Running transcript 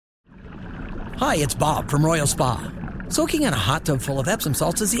Hi, it's Bob from Royal Spa. Soaking in a hot tub full of Epsom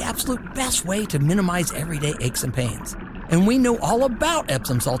salts is the absolute best way to minimize everyday aches and pains. And we know all about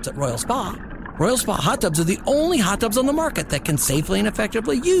Epsom salts at Royal Spa. Royal Spa hot tubs are the only hot tubs on the market that can safely and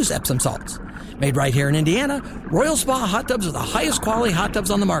effectively use Epsom salts. Made right here in Indiana, Royal Spa hot tubs are the highest quality hot tubs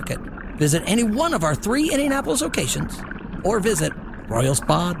on the market. Visit any one of our 3 Indianapolis locations or visit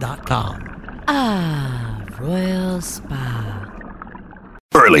royalspa.com. Ah, Royal Spa.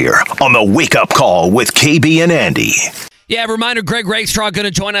 Earlier on the Wake Up Call with KB and Andy. Yeah, reminder, Greg Rakestraw going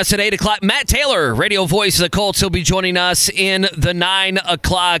to join us at 8 o'clock. Matt Taylor, radio voice of the Colts, he'll be joining us in the 9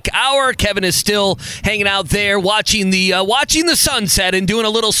 o'clock hour. Kevin is still hanging out there watching the sunset and doing a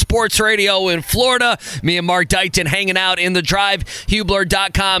little sports radio in Florida. Me and Mark Dighton hanging out in the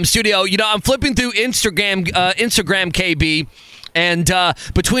DriveHubler.com studio. You know, I'm flipping through Instagram, KB. And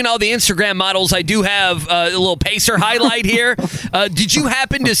between all the Instagram models, I do have a little Pacer highlight here. Did you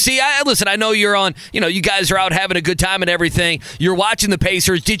happen to see? Listen, I know you're on. You guys are out having a good time and everything. You're watching the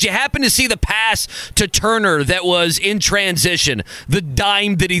Pacers. Did you happen to see the pass to Turner that was in transition? The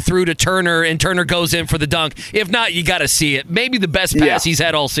dime that he threw to Turner, and Turner goes in for the dunk. If not, you got to see it. Maybe the best pass he's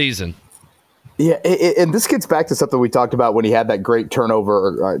had all season. Yeah, and this gets back to something we talked about when he had that great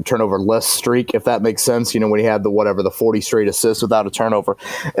turnover-less streak, if that makes sense. When he had the 40 straight assists without a turnover.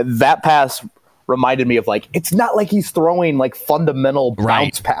 That pass reminded me of, it's not like he's throwing, fundamental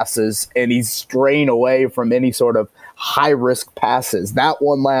bounce passes and he's straying away from any sort of high-risk passes. That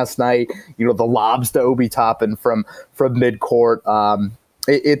one last night, the lobs to Obi Toppin from midcourt,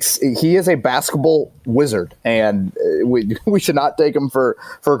 he is a basketball wizard, and we should not take him for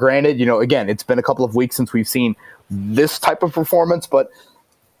granted. Again, it's been a couple of weeks since we've seen this type of performance, but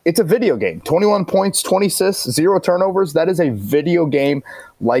it's a video game. 21 points, 20 assists, 0 turnovers. That is a video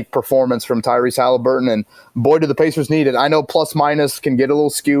game-like performance from Tyrese Halliburton, and boy, do the Pacers need it. I know plus-minus can get a little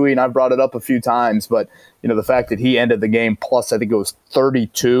skewy, and I've brought it up a few times, but the fact that he ended the game plus, I think it was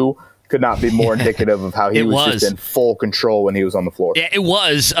 32, could not be more indicative of how he was just in full control when he was on the floor. Yeah, it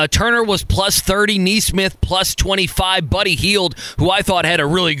was. Turner was plus 30, Neesmith plus 25, Buddy Hield, who I thought had a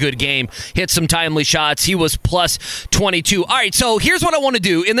really good game, hit some timely shots. He was plus 22. All right, so here's what I want to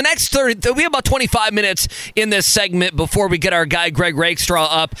do. In the next 30, we have about 25 minutes in this segment before we get our guy Greg Rakestraw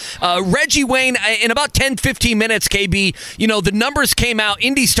up. Reggie Wayne, in about 10, 15 minutes, KB, the numbers came out.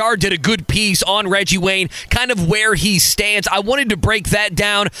 Indy Star did a good piece on Reggie Wayne, kind of where he stands. I wanted to break that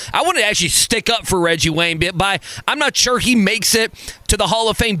down. I wanted to actually stick up for Reggie Wayne, I'm not sure he makes it to the Hall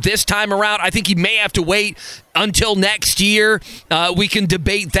of Fame this time around. I think he may have to wait until next year. We can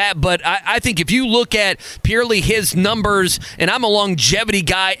debate that, but I think if you look at purely his numbers, and I'm a longevity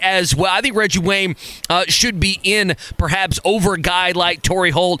guy as well, I think Reggie Wayne should be in perhaps over a guy like Torrey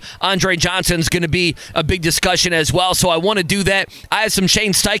Holt. Andre Johnson's going to be a big discussion as well, so I want to do that. I have some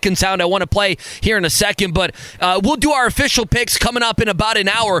Shane Steichen sound I want to play here in a second, but we'll do our official picks coming up in about an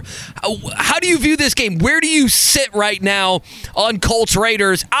hour. How do you view this game? Where do you sit right now on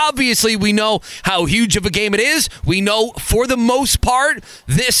Colts-Raiders? Obviously, we know how huge of a game it is. We know for the most part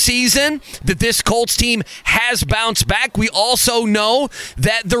this season that this Colts team has bounced back. We also know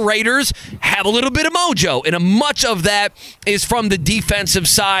that the Raiders have a little bit of mojo, and much of that is from the defensive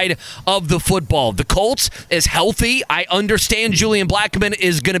side of the football. The Colts is healthy. I understand Julian Blackmon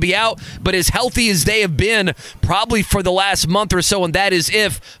is going to be out, but as healthy as they have been probably for the last month or so, and that is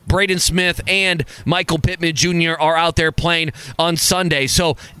if Braden Smith and Michael Pittman Jr. are out there playing on Sunday.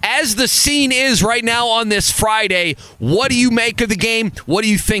 So as the scene is right now on this Friday, what do you make of the game? What do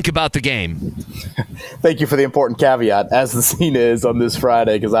you think about the game? Thank you for the important caveat, as the scene is on this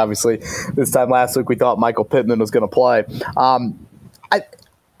Friday, because obviously this time last week we thought Michael Pittman was going to play.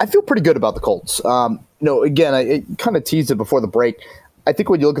 I feel pretty good about the Colts. Again, I kind of teased it before the break. I think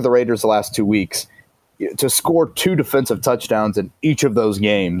when you look at the Raiders the last 2 weeks, to score 2 defensive touchdowns in each of those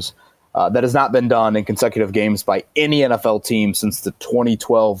games, that has not been done in consecutive games by any NFL team since the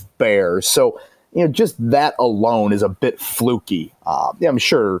 2012 Bears. So, just that alone is a bit fluky. I'm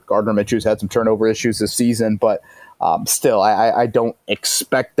sure Gardner Minshew's had some turnover issues this season, but still, I don't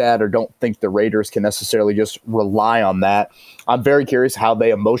expect that or don't think the Raiders can necessarily just rely on that. I'm very curious how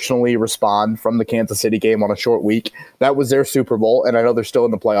they emotionally respond from the Kansas City game on a short week. That was their Super Bowl, and I know they're still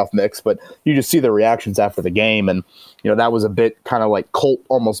in the playoff mix, but you just see the reactions after the game, and that was a bit kind of like Colt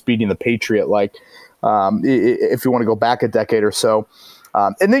almost beating the Patriot, if you want to go back a decade or so.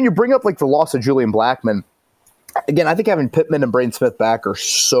 And then you bring up the loss of Julian Blackmon. Again, I think having Pittman and Braden Smith back are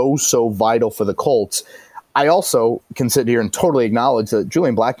so vital for the Colts. I also can sit here and totally acknowledge that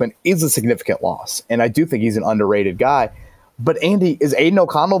Julian Blackmon is a significant loss, and I do think he's an underrated guy. But, Andy, is Aiden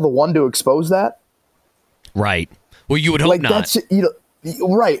O'Connell the one to expose that? Right. Well, you would hope not.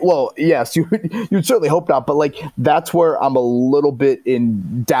 Right. Well, yes, you'd certainly hope not. But like, that's where I'm a little bit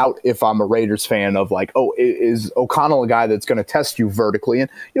in doubt if I'm a Raiders fan of like, oh, is O'Connell a guy that's going to test you vertically? And,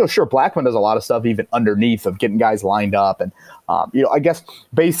 sure, Blackman does a lot of stuff even underneath of getting guys lined up. And, I guess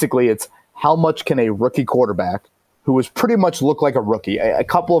basically it's how much can a rookie quarterback who has pretty much looked like a rookie, a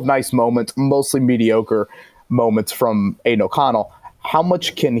couple of nice moments, mostly mediocre moments from Aiden O'Connell, how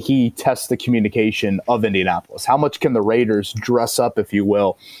much can he test the communication of Indianapolis? How much can the Raiders dress up, if you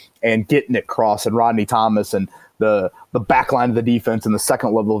will, and get Nick Cross and Rodney Thomas and the back line of the defense and the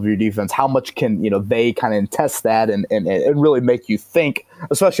second level of your defense? How much can they kind of test that and really make you think,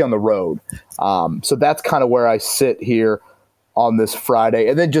 especially on the road? So that's kind of where I sit here on this Friday.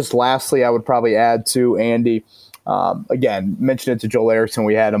 And then just lastly, I would probably add to Andy, again, mentioned it to Joel Erickson.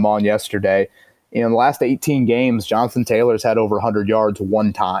 We had him on yesterday. In the last 18 games, Jonathan Taylor's had over 100 yards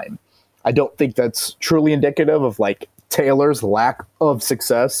one time. I don't think that's truly indicative of like Taylor's lack of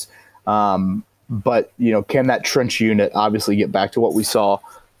success. But, can that trench unit obviously get back to what we saw,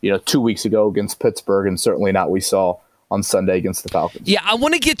 2 weeks ago against Pittsburgh, and certainly not we saw on Sunday against the Falcons? Yeah, I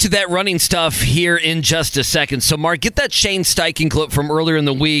want to get to that running stuff here in just a second. So, Mark, get that Shane Steichen clip from earlier in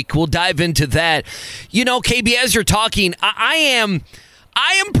the week. We'll dive into that. KB, as you're talking, I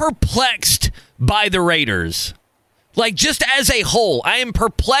am perplexed by the Raiders. Like, just as a whole, I am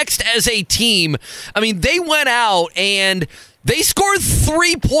perplexed as a team. I mean, they went out and they scored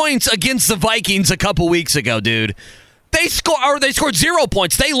 3 points against the Vikings a couple weeks ago, dude. They scored 0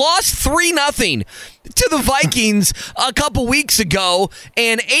 points. They lost 3-0 to the Vikings a couple weeks ago.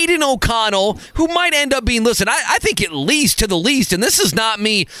 And Aiden O'Connell, who might end up being, listen, I think at least to the least, and this is not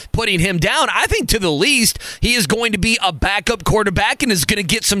me putting him down, I think to the least he is going to be a backup quarterback and is going to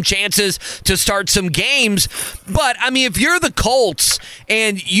get some chances to start some games. But, I mean, if you're the Colts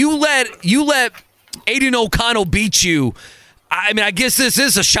and you let Aiden O'Connell beat you, I mean, I guess this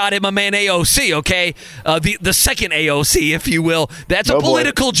is a shot at my man AOC, okay? The second AOC, if you will. That's a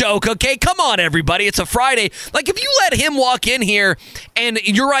political joke, okay? Come on, everybody. It's a Friday. Like, if you let him walk in here, and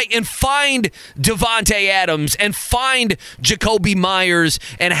you're right, and find Devontae Adams and find Jacoby Myers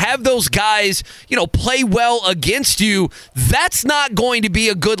and have those guys, play well against you, that's not going to be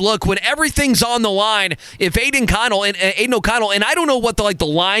a good look when everything's on the line. If Aiden O'Connell, and I don't know what the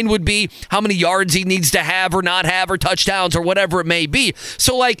line would be, how many yards he needs to have or not have or touchdowns or whatever it may be.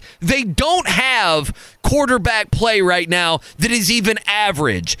 So, they don't have quarterback play right now that is even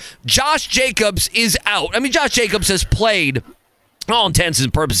average. Josh Jacobs is out. I mean, Josh Jacobs has played, all intents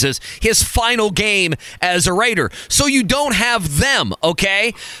and purposes, his final game as a Raider. So you don't have them,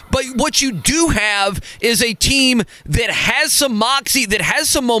 okay? But what you do have is a team that has some moxie, that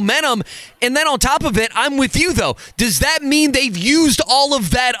has some momentum, and then on top of it, I'm with you, though. Does that mean they've used all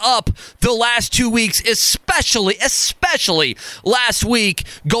of that up the last 2 weeks, especially last week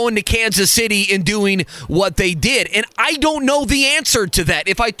going to Kansas City and doing what they did? And I don't know the answer to that.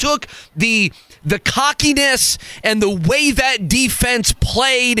 If I took the cockiness and the way that defense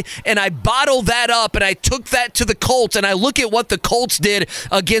played, and I bottled that up, and I took that to the Colts, and I look at what the Colts did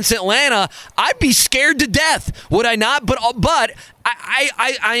against Atlanta, I'd be scared to death, would I not? But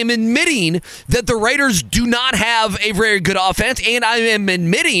I am admitting that the Raiders do not have a very good offense, and I am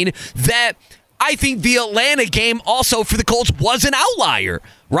admitting that I think the Atlanta game also for the Colts was an outlier,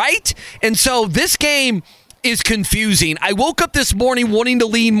 right? And so this game is confusing. I woke up this morning wanting to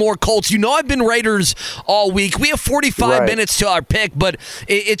lean more Colts. I've been Raiders all week. We have 45 minutes to our pick, but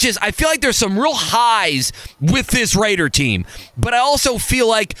it just, I feel like there's some real highs with this Raider team, but I also feel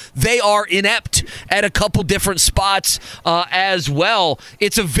like they are inept at a couple different spots as well.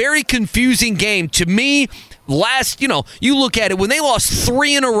 It's a very confusing game. To me, you look at it, when they lost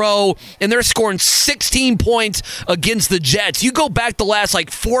 3 in a row and they're scoring 16 points against the Jets, you go back the last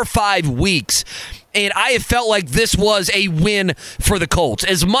 4 or 5 weeks, and I have felt like this was a win for the Colts.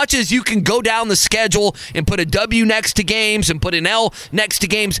 As much as you can go down the schedule and put a W next to games and put an L next to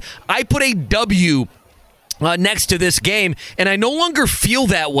games, I put a W next to this game, and I no longer feel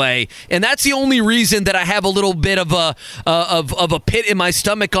that way, and that's the only reason that I have a little bit of a pit in my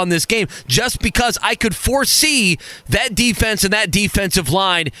stomach on this game, just because I could foresee that defense and that defensive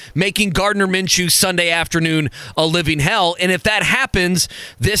line making Gardner Minshew Sunday afternoon a living hell. And if that happens,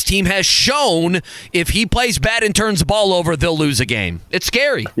 this team has shown if he plays bad and turns the ball over, they'll lose a game. It's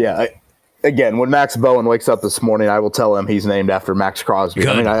scary. Yeah. Again, when Max Bowen wakes up this morning, I will tell him he's named after Max Crosby. Good.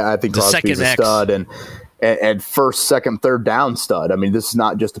 I mean, I think Crosby's a stud, and first, second, third down stud. I mean, this is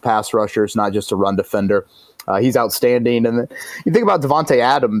not just a pass rusher. It's not just a run defender. He's outstanding. And then you think about Devontae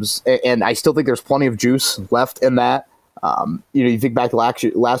Adams, and I still think there's plenty of juice left in that. You think back to last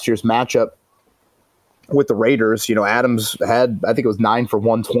year's matchup with the Raiders. Adams had, I think it was 9 for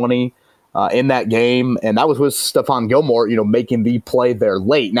 120 in that game, and that was with Stephon Gilmore, making the play there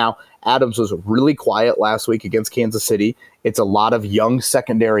late. Now, Adams was really quiet last week against Kansas City. It's a lot of young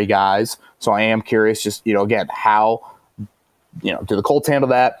secondary guys, so I am curious just, again, how, do the Colts handle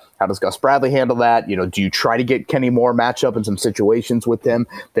that? How does Gus Bradley handle that? Do you try to get Kenny Moore match up in some situations with him?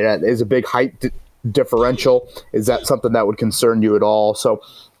 That is a big height differential. Is that something that would concern you at all? So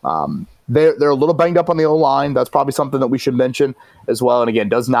they're a little banged up on the O-line. That's probably something that we should mention as well. And again,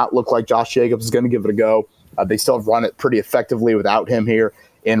 does not look like Josh Jacobs is going to give it a go. They still have run it pretty effectively without him here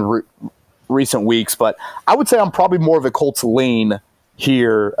in recent weeks. But I would say I'm probably more of a Colts lean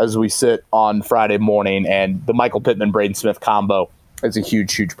here as we sit on Friday morning, and the Michael Pittman, Braden Smith combo is a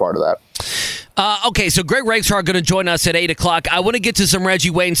huge, huge part of that. Okay, so Greg Rakestraw going to join us at 8 o'clock. I want to get to some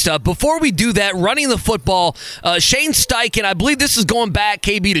Reggie Wayne stuff. Before we do that, running the football, Shane Steichen, I believe this is going back,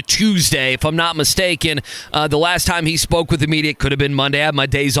 KB, to Tuesday, if I'm not mistaken. The last time he spoke with the media, it could have been Monday. I have my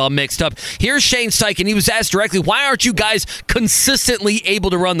days all mixed up. Here's Shane Steichen. He was asked directly, why aren't you guys consistently able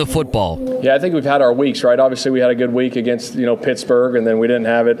to run the football? Yeah, I think we've had our weeks, right? Obviously, we had a good week against Pittsburgh, and then we didn't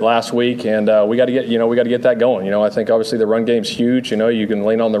have it last week, and we got to get that going. I think obviously the run game's huge. You can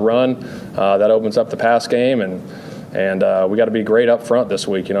lean on the run. That opens up the pass game, and we got to be great up front this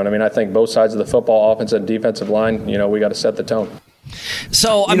week. I think both sides of the football, offensive and defensive line, we got to set the tone.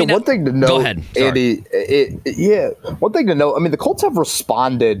 So, one thing to note, go ahead. Andy, one thing to note, the Colts have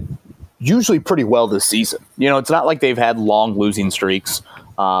responded usually pretty well this season. It's not like they've had long losing streaks.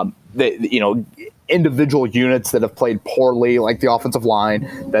 Individual units that have played poorly, like the offensive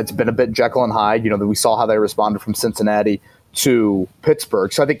line, that's been a bit Jekyll and Hyde. That we saw how they responded from Cincinnati to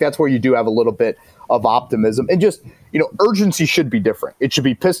Pittsburgh. So I think that's where you do have a little bit of optimism, and just, urgency should be different. It should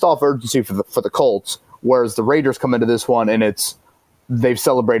be pissed off urgency for the Colts, whereas the Raiders come into this one and they've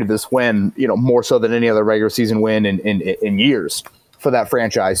celebrated this win, more so than any other regular season win in years for that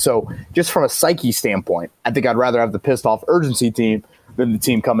franchise. So just from a psyche standpoint, I think I'd rather have the pissed off urgency team than the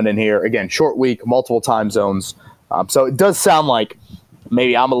team coming in here. Again, short week, multiple time zones. So it does sound like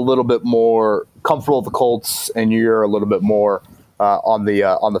maybe I'm a little bit more comfortable with the Colts and you're a little bit more on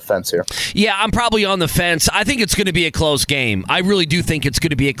the fence here. Yeah, I'm probably on the fence. I think it's going to be a close game. I really do think it's going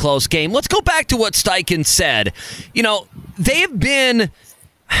to be a close game. Let's go back to what Steichen said. They have been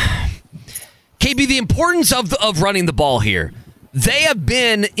KB, the importance of running the ball here. They have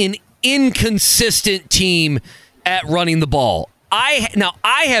been an inconsistent team at running the ball.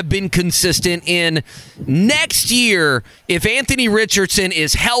 I have been consistent in next year, if Anthony Richardson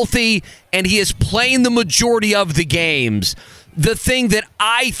is healthy and he is playing the majority of the games, the thing that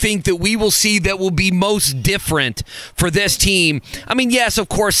I think that we will see that will be most different for this team, yes, of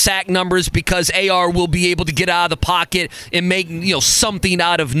course, sack numbers, because AR will be able to get out of the pocket and make something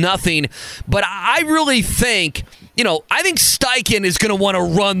out of nothing. But I really think I think Steichen is going to want to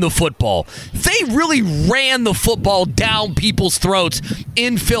run the football. They really ran the football down people's throats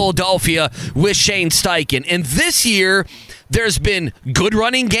in Philadelphia with Shane Steichen. And this year, there's been good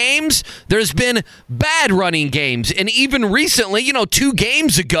running games. There's been bad running games. And even recently, 2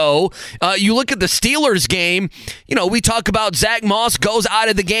 games ago, you look at the Steelers game, we talk about Zach Moss goes out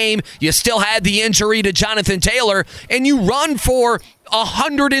of the game. You still had the injury to Jonathan Taylor, and you run for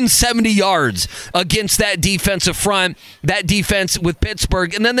 170 yards against that defensive front, that defense with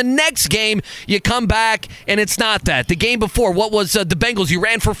Pittsburgh. And then the next game, you come back, and it's not that. The game before, what was the Bengals? You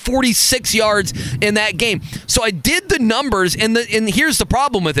ran for 46 yards in that game. So I did the numbers, and here's the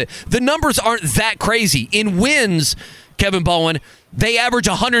problem with it. The numbers aren't that crazy. In wins, Kevin Bowen, they average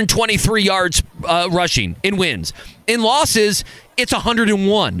 123 yards rushing in wins. In losses, it's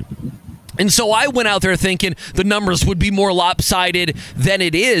 101. And so I went out there thinking the numbers would be more lopsided than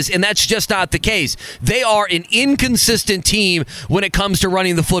it is, and that's just not the case. They are an inconsistent team when it comes to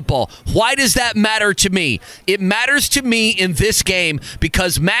running the football. Why does that matter to me? It matters to me in this game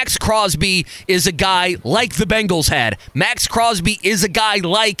because Max Crosby is a guy like the Bengals had. Max Crosby is a guy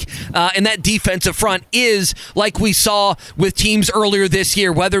like, and that defensive front is like we saw with teams earlier this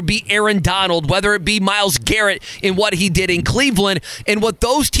year, whether it be Aaron Donald, whether it be Myles Garrett in what he did in Cleveland, and what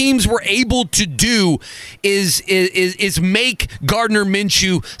those teams were able to do is make Gardner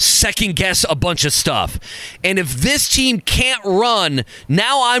Minshew second guess a bunch of stuff. And if this team can't run,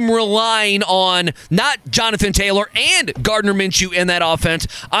 now I'm relying on not Jonathan Taylor and Gardner Minshew in that offense.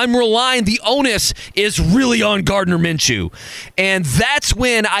 I'm relying, the onus is really on Gardner Minshew. And that's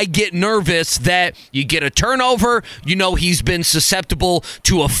when I get nervous that you get a turnover. He's been susceptible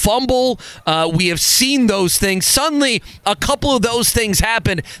to a fumble. We have seen those things. Suddenly, a couple of those things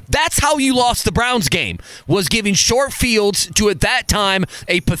happen. That's how how you lost the Browns game, was giving short fields to, at that time,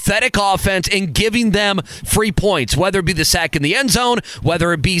 a pathetic offense and giving them free points, whether it be the sack in the end zone,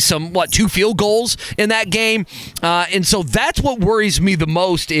 whether it be some, 2 field goals in that game. And so that's what worries me the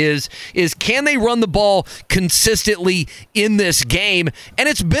most is can they run the ball consistently in this game? And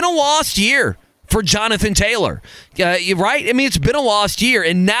it's been a lost year for Jonathan Taylor, right? I mean, it's been a lost year,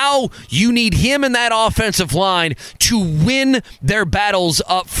 and now you need him in that offensive line to win their battles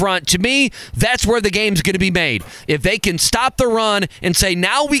up front. To me, that's where the game's going to be made. If they can stop the run and say,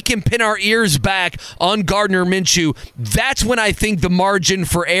 now we can pin our ears back on Gardner Minshew, that's when I think the margin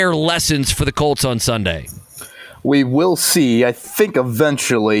for error lessens for the Colts on Sunday. We will see. I think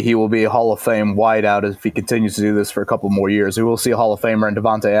eventually he will be a Hall of Fame wideout if he continues to do this for a couple more years. We will see a Hall of Famer in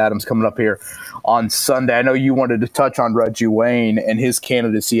Devontae Adams coming up here on Sunday. I know you wanted to touch on Reggie Wayne and his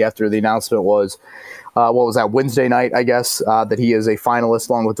candidacy after the announcement was, Wednesday night, I guess, that he is a finalist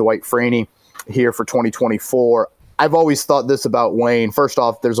along with Dwight Freeney here for 2024. I've always thought this about Wayne. First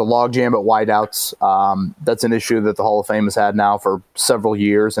off, there's a logjam at wideouts. That's an issue that the Hall of Fame has had now for several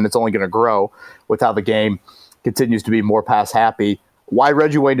years, and it's only going to grow with how the game continues to be more pass happy. Why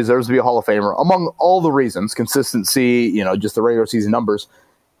Reggie Wayne deserves to be a Hall of Famer, among all the reasons, consistency, just the regular season numbers.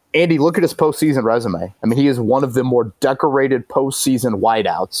 Andy, look at his postseason resume. I mean, he is one of the more decorated postseason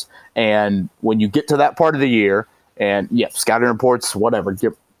wideouts. And when you get to that part of the year, and scouting reports, whatever,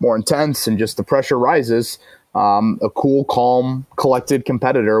 get more intense and just the pressure rises, a cool, calm, collected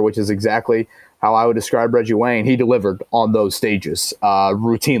competitor, which is exactly how I would describe Reggie Wayne. He delivered on those stages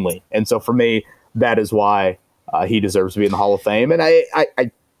routinely. And so for me, that is why he deserves to be in the Hall of Fame. And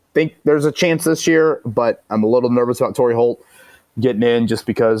I think there's a chance this year, but I'm a little nervous about Torrey Holt getting in just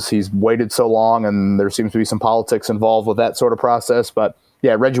because he's waited so long and there seems to be some politics involved with that sort of process. But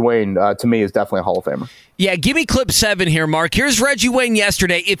yeah, Reggie Wayne, to me, is definitely a Hall of Famer. Yeah, give me clip 7 here, Mark. Here's Reggie Wayne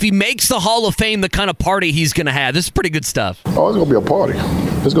yesterday. If he makes the Hall of Fame, the kind of party he's going to have. This is pretty good stuff. Oh, it's going to be a party.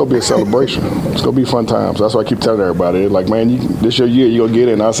 It's going to be a celebration. It's going to be fun times. That's why I keep telling everybody. Like, man, this your year, you're going to get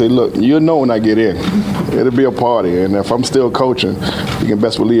in. I say, look, you'll know when I get in. It'll be a party. And if I'm still coaching, you can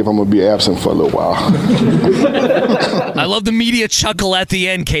best believe I'm going to be absent for a little while. I love the media chuckle at the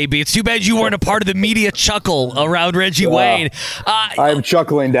end, KB. It's too bad you weren't a part of the media chuckle around Reggie Wayne. I'm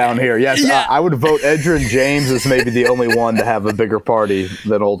chuckling down here. Yes, yeah. I would vote Edgerrin James as maybe the only one to have a bigger party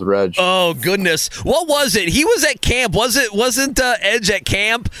than old Reg. Oh, goodness. What was it? He was at camp. Wasn't Edge at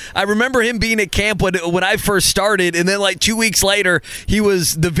camp? I remember him being at camp when I first started, and then like 2 weeks later,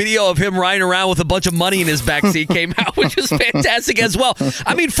 the video of him riding around with a bunch of money in his backseat came out, which was fantastic as well.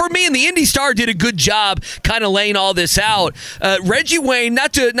 I mean, for me, and the Indy Star did a good job kind of laying all this out. Reggie Wayne,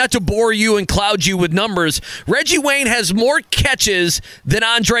 not to bore you and cloud you with numbers, Reggie Wayne has more catches than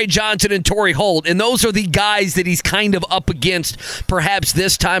Andre Johnson and Torrey Holt, and those are the guys that he's kind of up against perhaps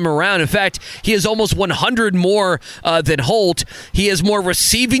this time around. In fact, he has almost 100 more than Holt. He has more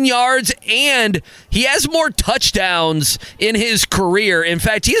receiving yards, and he has more touchdowns in his career. In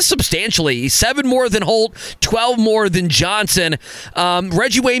fact, he is substantially 7 more than Holt, 12 more than Johnson.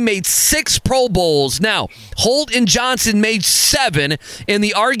 Reggie Wayne made 6 Pro Bowls. Now, Holt and Johnson made 7, and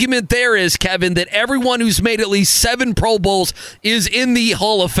the argument there is, Kevin, that everyone who's made at least 7 Pro Bowls is in the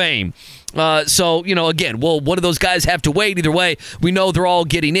Hall of Fame. So, again, one of those guys have to wait. Either way, we know they're all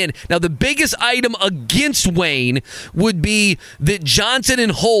getting in. Now, the biggest item against Wayne would be that Johnson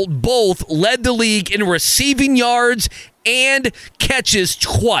and Holt both led the league in receiving yards and catches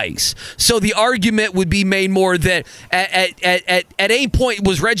twice. So the argument would be made more that at any point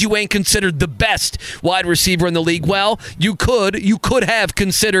was Reggie Wayne considered the best wide receiver in the league. Well, you could have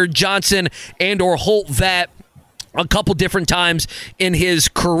considered Johnson and or Holt that a couple different times in his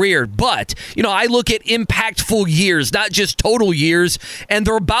career. But, I look at impactful years, not just total years, and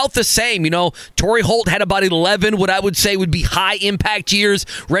they're about the same. Torrey Holt had about 11, what I would say would be high impact years.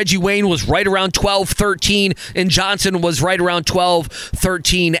 Reggie Wayne was right around 12, 13, and Johnson was right around 12,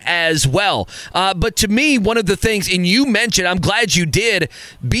 13 as well. But to me, one of the things, and you mentioned, I'm glad you did,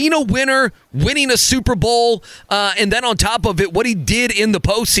 being a winner, winning a Super Bowl, and then on top of it, what he did in the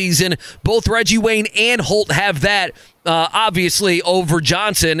postseason, both Reggie Wayne and Holt have that. Obviously over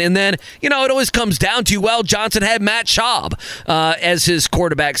Johnson. And then, it always comes down to, Johnson had Matt Schaub as his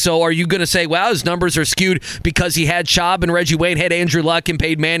quarterback. So are you going to say, his numbers are skewed because he had Schaub and Reggie Wayne had Andrew Luck and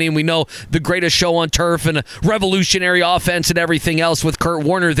Peyton Manning, and we know the greatest show on turf and a revolutionary offense and everything else with Kurt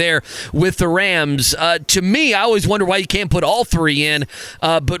Warner there with the Rams. To me, I always wonder why you can't put all 3 in.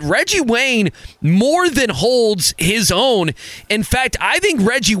 But Reggie Wayne more than holds his own. In fact, I think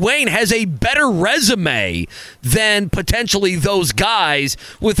Reggie Wayne has a better resume than potentially those guys.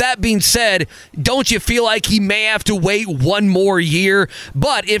 With that being said, don't you feel like he may have to wait one more year?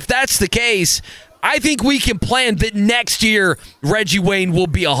 But if that's the case, I think we can plan that next year Reggie Wayne will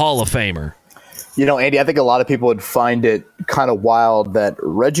be a Hall of Famer. You know, Andy, I think a lot of people would find it kind of wild that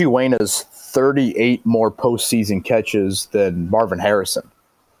Reggie Wayne has 38 more postseason catches than Marvin Harrison.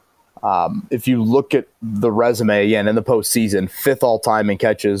 If you look at the resume, again, in the postseason, 5th all-time in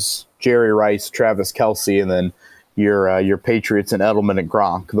catches, Jerry Rice, Travis Kelce, and then your Patriots and Edelman and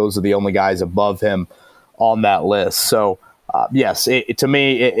Gronk. Those are the only guys above him on that list. So, yes, to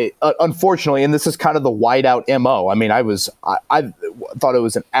me, unfortunately, and this is kind of the whiteout MO. I mean, I thought it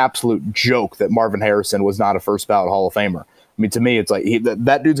was an absolute joke that Marvin Harrison was not a first ballot Hall of Famer. I mean, to me, it's like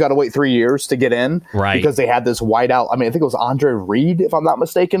that dude's got to wait 3 years to get in, right? Because they had this whiteout. I mean, I think it was Andre Reed, if I'm not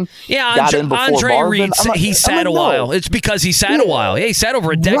mistaken. Yeah, got in before Andre Marvin. Reed, he sat a while. It's because he sat a while. Yeah, he sat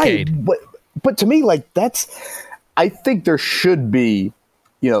over a decade. Right. But to me, like I think there should be,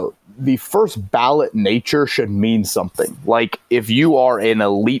 the first ballot nature should mean something. Like if you are an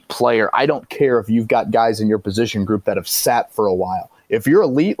elite player, I don't care if you've got guys in your position group that have sat for a while. If you're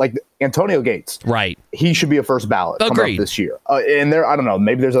elite, like Antonio Gates, right, he should be a first ballot coming up this year. And I don't know,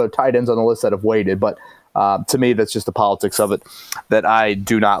 maybe there's other tight ends on the list that have waited, but to me, that's just the politics of it that I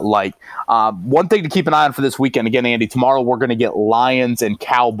do not like. One thing to keep an eye on for this weekend, again, Andy, tomorrow we're going to get Lions and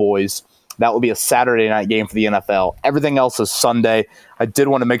Cowboys. That will be a Saturday night game for the NFL. Everything else is Sunday. I did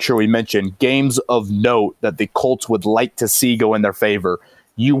want to make sure we mention games of note that the Colts would like to see go in their favor.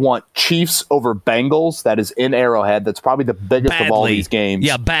 You want Chiefs over Bengals. That is in Arrowhead. That's probably the biggest of all these games.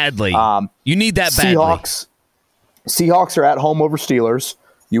 Yeah, badly. You need that badly. Seahawks are at home over Steelers.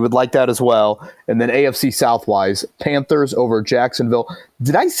 You would like that as well. And then AFC Southwise, Panthers over Jacksonville.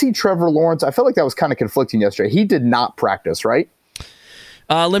 Did I see Trevor Lawrence? I felt like that was kind of conflicting yesterday. He did not practice, right?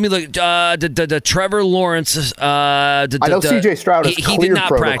 Let me look. Trevor Lawrence. I know C.J. Stroud is he did not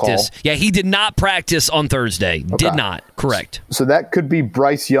practice. Yeah, he did not practice on Thursday. Okay. Did not. Correct. So that could be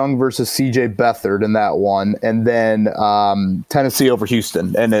Bryce Young versus C.J. Beathard in that one, and then Tennessee over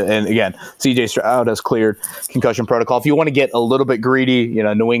Houston. And again, C.J. Stroud has cleared concussion protocol. If you want to get a little bit greedy,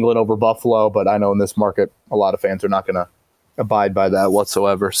 New England over Buffalo, but I know in this market a lot of fans are not going to abide by that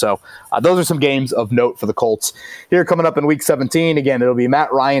whatsoever. So those are some games of note for the Colts here coming up in Week 17. Again, it'll be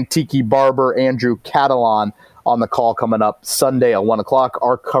Matt Ryan, Tiki Barber, Andrew Catalan on the call coming up Sunday at 1 o'clock.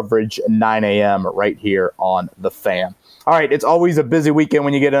 Our coverage 9 a.m. right here on The Fan. All right, it's always a busy weekend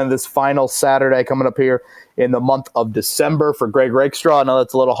when you get into this final Saturday coming up here in the month of December for Greg Rakestraw. I know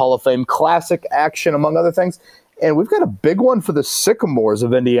that's a little Hall of Fame classic action, among other things. And we've got a big one for the Sycamores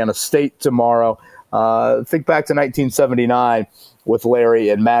of Indiana State tomorrow. Think back to 1979 with Larry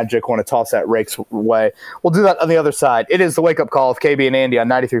and Magic. Want to toss that Rake's way. We'll do that on the other side. It is the wake-up call of KB and Andy on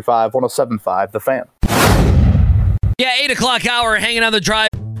 93.5, 107.5, The Fan. Yeah, 8 o'clock hour, hanging on the drive.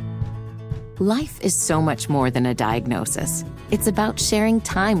 Life is so much more than a diagnosis. It's about sharing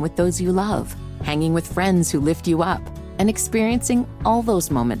time with those you love, hanging with friends who lift you up, and experiencing all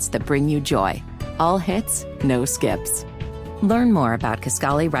those moments that bring you joy. All hits, no skips. Learn more about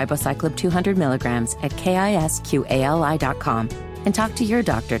Kisqali Ribociclib 200 milligrams at KISQALI.com and talk to your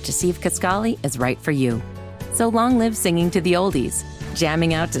doctor to see if Kisqali is right for you. So long live singing to the oldies,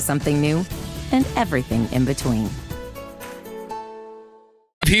 jamming out to something new, and everything in between.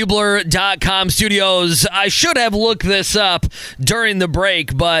 Hubler.com studios. I should have looked this up during the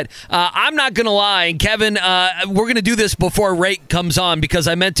break, but I'm not going to lie. Kevin, we're going to do this before Rake comes on because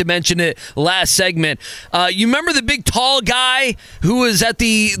I meant to mention it last segment. You remember the big tall guy who was at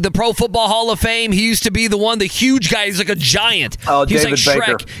the Pro Football Hall of Fame? He used to be the huge guy. He's like a giant. Oh, He's David like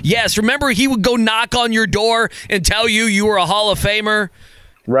Shrek. Baker. Yes, remember he would go knock on your door and tell you were a Hall of Famer?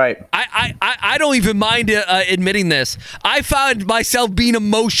 Right. I don't even mind admitting this. I found myself being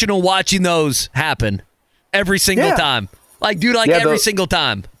emotional watching those happen every single time. Every single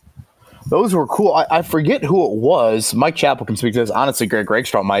time. Those were cool. I forget who it was. Mike Chappell can speak to this. Honestly, Greg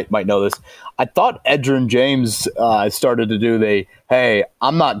Rakestraw might know this. I thought Edgerrin James started to do hey,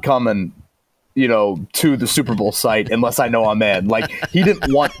 I'm not coming to the Super Bowl site unless I know I'm in. Like, he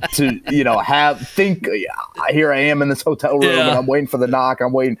didn't want to, here I am in this hotel room and I'm waiting for the knock.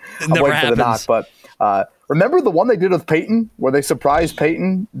 I'm waiting for the knock. But remember the one they did with Peyton where they surprised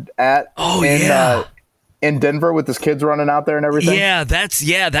Peyton in Denver with his kids running out there and everything? Yeah,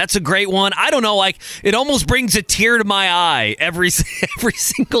 that's a great one. I don't know, like it almost brings a tear to my eye every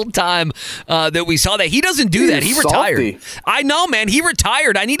single time that we saw that. He doesn't do that. He retired. Softy. I know, man. He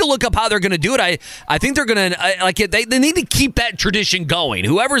retired. I need to look up how they're going to do it. I think they're going to they need to keep that tradition going.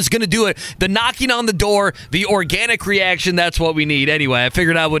 Whoever's going to do it, the knocking on the door, the organic reaction, that's what we need. Anyway, I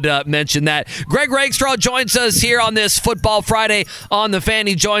figured I would mention that. Greg Rakestraw joins us here on this Football Friday on the Fan.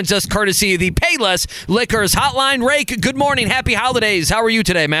 He joins us courtesy of the Payless Liquors Hotline. Rake, good morning. Happy holidays. How are you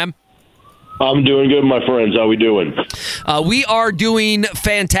today, man? I'm doing good, my friends. How we doing? We are doing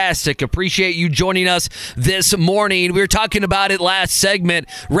fantastic. Appreciate you joining us this morning. We were talking about it last segment.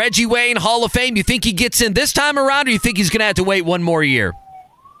 Reggie Wayne, Hall of Fame. You think he gets in this time around, or you think he's going to have to wait one more year?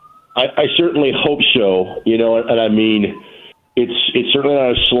 I certainly hope so. And I mean, it's certainly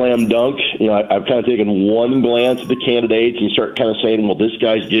not a slam dunk. I've kind of taken one glance at the candidates and start kind of saying, well, this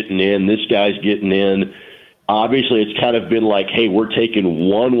guy's getting in, this guy's getting in. Obviously, it's kind of been like, hey, we're taking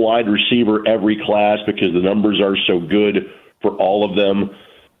one wide receiver every class because the numbers are so good for all of them.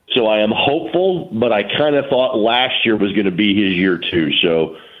 So I am hopeful, but I kind of thought last year was going to be his year too.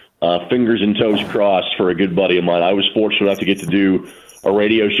 So fingers and toes crossed for a good buddy of mine. I was fortunate enough to get to do a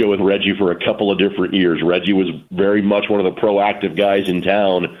radio show with Reggie for a couple of different years. Reggie was very much one of the proactive guys in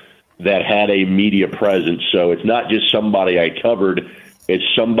town that had a media presence. So it's not just somebody I covered. It's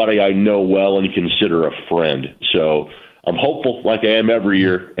somebody I know well and consider a friend. So I'm hopeful, like I am every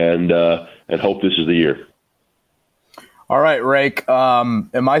year, and hope this is the year. All right, Rake.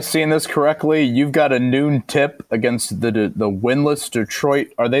 Am I seeing this correctly? You've got a noon tip against the winless Detroit.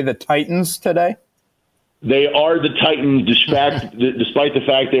 Are they the Titans today? They are the Titans, despite the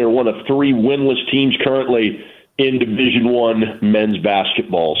fact they are one of three winless teams currently in Division I men's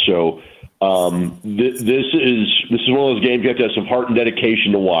basketball. So this is one of those games you have to have some heart and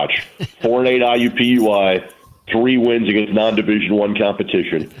dedication to watch. 4-8 IUPUI, 3 wins against non-Division I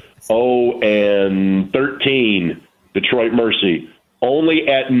competition. 0-13 Detroit Mercy, only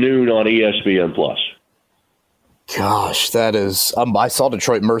at noon on ESPN+. Gosh, that is I saw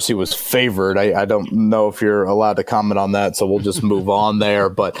Detroit Mercy was favored. I don't know if you're allowed to comment on that, so we'll just move on there.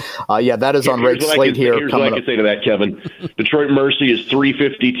 But, that is on Rake's slate here. Here's what I can say to that, Kevin. Detroit Mercy is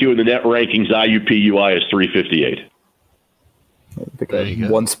 352 in the net rankings. IUPUI is 358.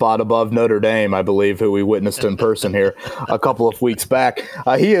 One spot above Notre Dame, I believe, who we witnessed in person here a couple of weeks back.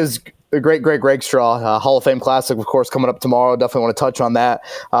 He is a great Greg Rakestraw, Hall of Fame Classic, of course, coming up tomorrow. Definitely want to touch on that.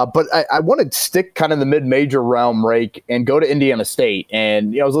 But I want to stick kind of in the mid-major realm, Rake, and go to Indiana State.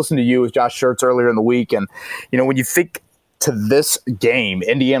 And I was listening to you with Josh Schertz earlier in the week, and when you think to this game,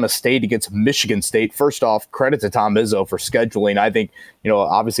 Indiana State against Michigan State, first off, credit to Tom Izzo for scheduling. I think,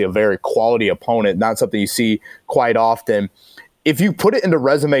 obviously a very quality opponent, not something you see quite often. If you put it into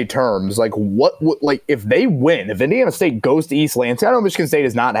resume terms, if they win, if Indiana State goes to East Lansing, I know Michigan State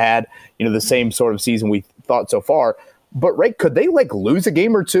has not had, the same sort of season we thought so far, but Ray, could they lose a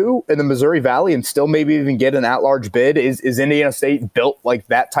game or two in the Missouri Valley and still maybe even get an at-large bid? Is Indiana State built like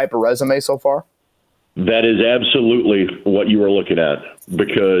that type of resume so far? That is absolutely what you are looking at,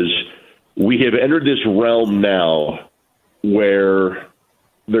 because we have entered this realm now where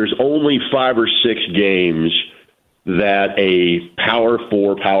there's only 5 or 6 games that a Power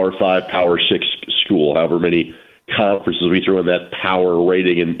 4, Power 5, Power 6 school, however many conferences we throw in that power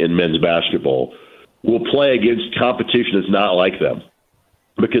rating in men's basketball, will play against competition that's not like them.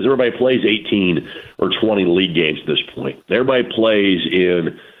 Because everybody plays 18 or 20 league games at this point. Everybody plays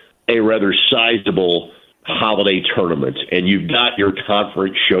in a rather sizable holiday tournament, and you've got your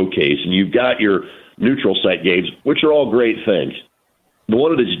conference showcase, and you've got your neutral site games, which are all great things. But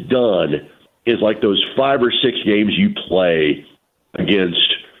what it has done is like those 5 or 6 games you play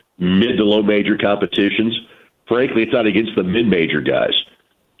against mid to low major competitions. Frankly, it's not against the mid-major guys.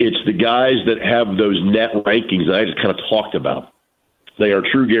 It's the guys that have those net rankings that I just kind of talked about. They are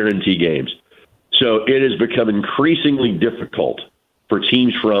true guarantee games. So it has become increasingly difficult for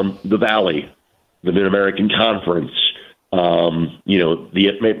teams from the Valley, the Mid-American Conference, maybe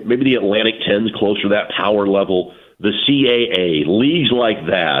the Atlantic 10s closer to that power level, the CAA, leagues like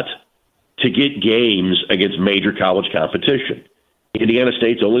that, to get games against major college competition. Indiana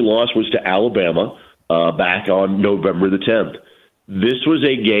State's only loss was to Alabama back on November the 10th. This was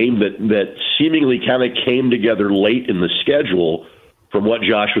a game that seemingly kind of came together late in the schedule from what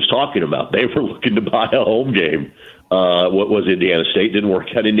Josh was talking about. They were looking to buy a home game. What was Indiana State? Didn't work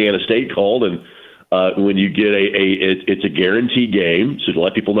out. Indiana State called, and when you get it's a guarantee game, so to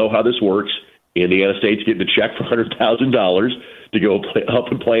let people know how this works, Indiana State's getting a check for $100,000 to go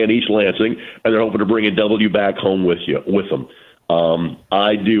up and play in East Lansing, and they're hoping to bring a W back home with them.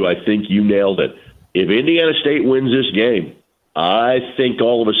 I think you nailed it. if Indiana State wins this game, I think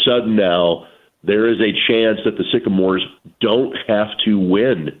all of a sudden now there is a chance that the Sycamores don't have to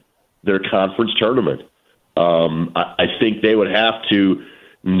win their conference tournament. I think they would have to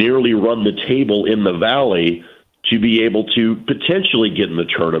nearly run the table in the Valley to be able to potentially get in the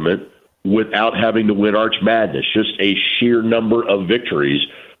tournament without having to win Arch Madness. Just a sheer number of victories,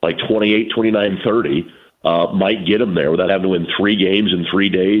 like 28, 29, 30, might get them there without having to win 3 games in 3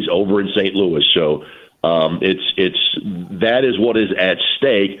 days over in St. Louis. So that is what is at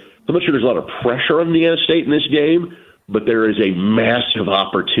stake. I'm not sure there's a lot of pressure on Indiana State in this game, but there is a massive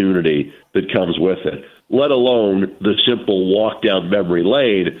opportunity that comes with it, let alone the simple walk down memory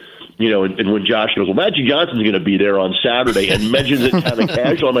lane. And when Josh goes, well, Magic Johnson's going to be there on Saturday and mentions it kind of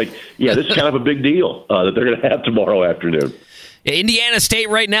casual, I'm like, yeah, this is kind of a big deal that they're going to have tomorrow afternoon. Indiana State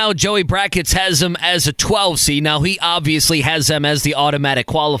right now, Joey Brackets has them as a 12 seed. Now, he obviously has them as the automatic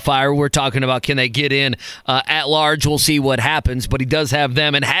qualifier. We're talking about can they get in at large. We'll see what happens, but he does have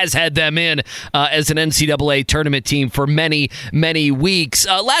them and has had them in as an NCAA tournament team for many, many weeks.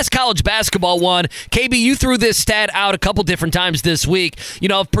 Last college basketball one, KB, you threw this stat out a couple different times this week.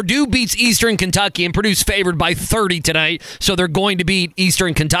 If Purdue beats Eastern Kentucky, and Purdue's favored by 30 tonight, so they're going to beat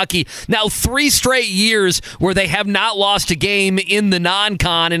Eastern Kentucky. Now, 3 straight years where they have not lost a game in the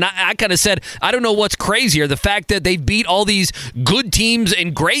non-con, and I kind of said, I don't know what's crazier, the fact that they beat all these good teams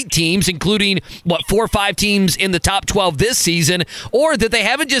and great teams, including, 4 or 5 teams in the top 12 this season, or that they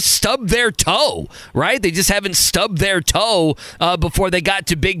haven't just stubbed their toe, right? They just haven't stubbed their toe before they got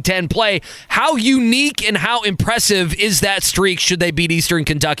to Big Ten play. How unique and how impressive is that streak should they beat Eastern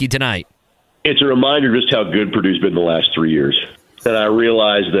Kentucky tonight? It's a reminder just how good Purdue's been the last 3 years. And I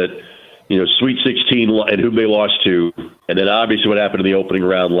realize that Sweet 16 and who they lost to, and then obviously what happened in the opening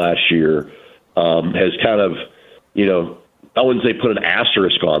round last year has kind of, I wouldn't say put an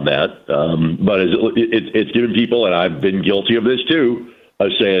asterisk on that, but it's given people, and I've been guilty of this too,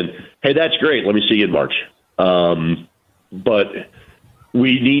 of saying, hey, that's great, let me see you in March. But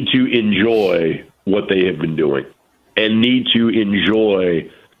we need to enjoy what they have been doing and need to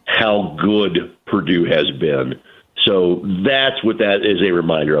enjoy how good Purdue has been. So that's what that is a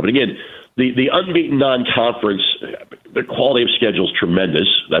reminder of. And again, the unbeaten non-conference, the quality of schedule is tremendous.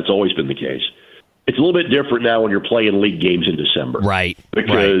 That's always been the case. It's a little bit different now when you're playing league games in December. Right.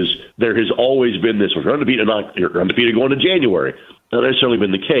 Because there has always been this, you're undefeated going to January. Not necessarily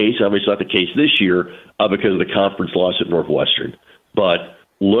been the case. Obviously not the case this year because of the conference loss at Northwestern. But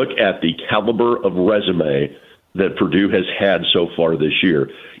look at the caliber of resume that Purdue has had so far this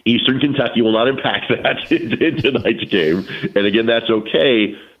year. Eastern Kentucky will not impact that in tonight's game. And again, that's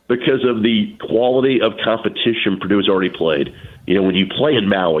okay because of the quality of competition Purdue has already played. When you play in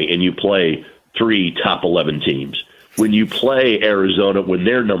Maui and you play 3 top 11 teams, when you play Arizona when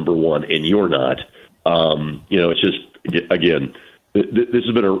they're number 1 and you're not, it's just, again, this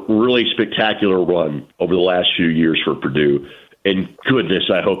has been a really spectacular run over the last few years for Purdue. And goodness,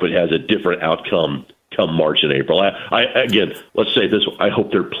 I hope it has a different outcome come March and April. Again, let's say this, I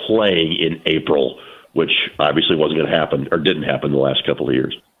hope they're playing in April, which obviously wasn't going to happen or didn't happen the last couple of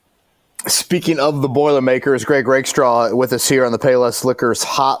years. Speaking of the Boilermakers, Greg Rakestraw with us here on the Payless Liquors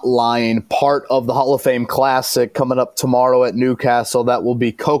Hotline, part of the Hall of Fame Classic coming up tomorrow at Newcastle. That will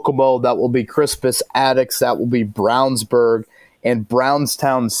be Kokomo, that will be Crispus Attucks, that will be Brownsburg and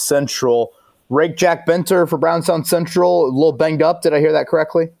Brownstown Central. Rake Jack Benter for Brownstown Central, a little banged up. Did I hear that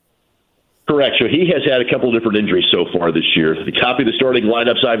correctly? Correct. So he has had a couple of different injuries so far this year. The copy of the starting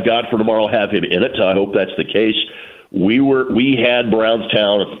lineups I've got for tomorrow have him in it. I hope that's the case. We had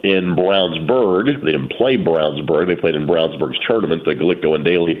Brownstown in Brownsburg. They didn't play Brownsburg. They played in Brownsburg's tournament, the Galicko and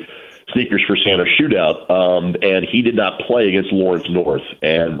Daly Sneakers for Santa shootout, and he did not play against Lawrence North.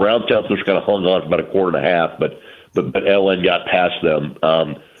 And Brownstown just kind of hung on for about a quarter and a half, but LN got past them.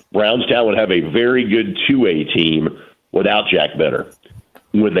 Brownstown would have a very good 2A team without Jack Benter.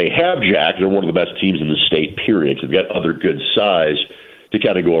 When they have Jack, they're one of the best teams in the state, period. They've got other good size to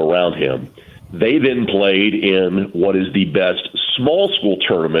kind of go around him. They then played in what is the best small school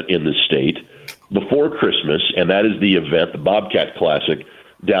tournament in the state before Christmas, and that is the event, the Bobcat Classic,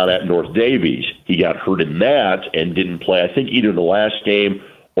 down at North Davies. He got hurt in that and didn't play, I think, either in the last game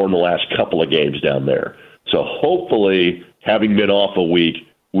or in the last couple of games down there. So hopefully, having been off a week,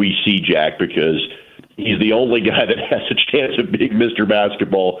 we see Jack because he's the only guy that has a chance of being Mr.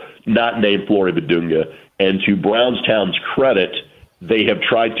 Basketball, not named Flory Badunga. And to Brownstown's credit, they have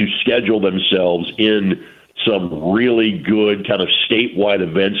tried to schedule themselves in some really good kind of statewide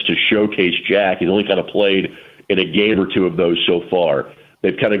events to showcase Jack. He's only kind of played in a game or two of those so far.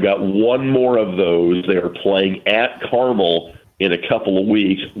 They've kind of got one more of those. They are playing at Carmel in a couple of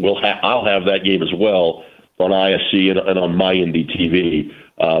weeks. I'll have that game as well on ISC and on my Indy TV.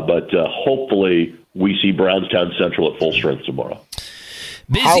 But hopefully we see Brownstown Central at full strength tomorrow.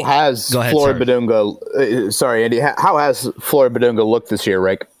 Busy. How has Floyd Badunga? Sorry, Andy. How has Floyd Badunga looked this year,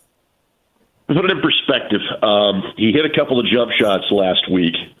 Rake? To put it in perspective, he hit a couple of jump shots last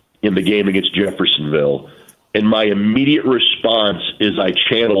week in the game against Jeffersonville, and my immediate response is I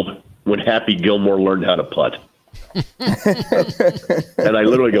channeled when Happy Gilmore learned how to putt. And I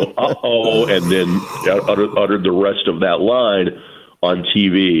literally go, uh-oh, and then uttered the rest of that line on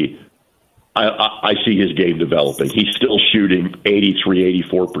TV. I see his game developing. He's still shooting 83,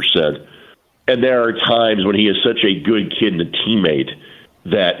 84%. And there are times when he is such a good kid and a teammate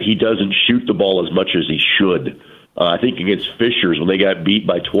that he doesn't shoot the ball as much as he should. I think against Fishers, when they got beat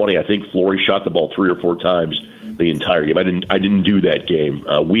by 20, I think Flory shot the ball 3 or 4 times the entire game. I didn't do that game.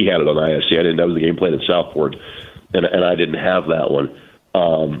 We had it on ISC. That was the game played at Southport, and I didn't have that one.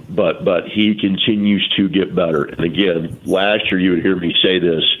 But he continues to get better. And again, last year you would hear me say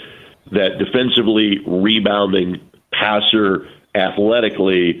this, that defensively, rebounding, passer,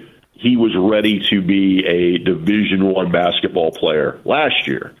 athletically, he was ready to be a Division I basketball player last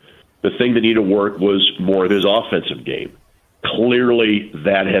year. The thing that needed to work was more of his offensive game. Clearly,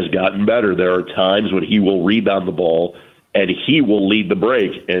 that has gotten better. There are times when he will rebound the ball and he will lead the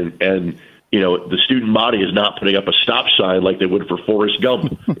break. And you know, the student body is not putting up a stop sign like they would for Forrest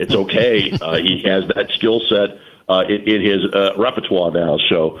Gump. It's okay. He has that skill set in his repertoire now.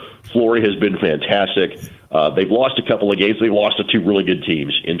 So Flory has been fantastic. They've lost a couple of games. They've lost to 2 really good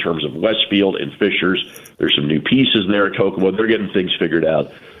teams in terms of Westfield and Fishers. There's some new pieces there at Kokomo. They're getting things figured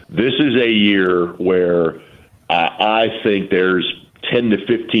out. This is a year where I think there's 10 to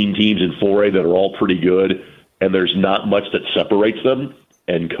 15 teams in 4A that are all pretty good, and there's not much that separates them.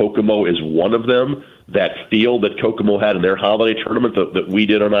 And Kokomo is one of them. That field that Kokomo had in their holiday tournament that we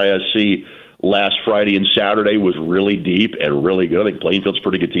did on ISC last Friday and Saturday was really deep and really good. I think Plainfield's a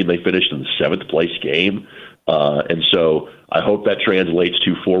pretty good team. They finished in the 7th place game. And so I hope that translates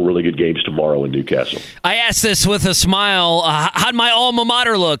to 4 really good games tomorrow in Newcastle. I asked this with a smile. How'd my alma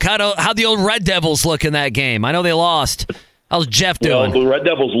mater look? How'd the old Red Devils look in that game? I know they lost. How's Jeff doing? Well, the Red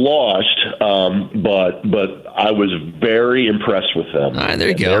Devils lost, but I was very impressed with them. All right, there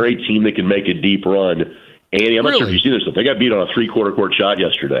you go. They're a team that can make a deep run. Andy, I'm not sure if you've seen this, but they got beat on a 3-quarter court shot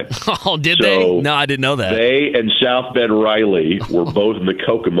yesterday. Oh, did they? No, I didn't know that. They and South Bend Riley were both in the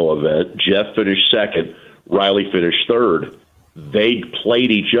Kokomo event. Jeff finished 2nd. Riley finished 3rd. They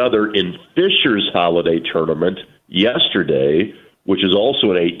played each other in Fisher's holiday tournament yesterday, which is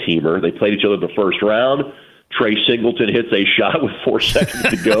also an 8-teamer. They played each other in the first round. Trey Singleton hits a shot with 4 seconds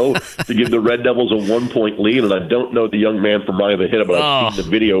to go to give the Red Devils a 1-point lead. And I don't know the young man from Riley that hit it, but I've seen the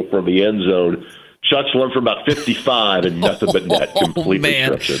video from the end zone. Shots one from about 55 and nothing but net. Completely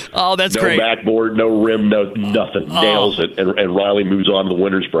strips it. Oh, that's great. No backboard, no rim, no nothing. Nails it. And Riley moves on to the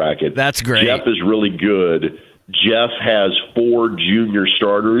winner's bracket. That's great. Jeff is really good. Jeff has 4 junior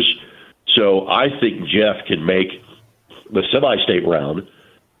starters. So I think Jeff can make the semi-state round.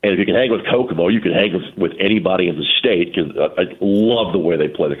 And if you can hang with Kokomo, you can hang with anybody in the state. Because I love the way they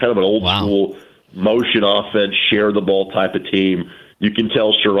play. They're kind of an old-school motion offense, share the ball type of team. You can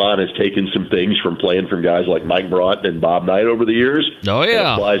tell Sharon has taken some things from playing from guys like Mike Broughton and Bob Knight over the years. Oh, yeah. And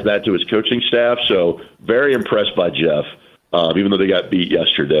applies that to his coaching staff. So very impressed by Jeff, even though they got beat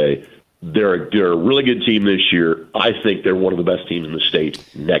yesterday. They're a really good team this year. I think they're one of the best teams in the state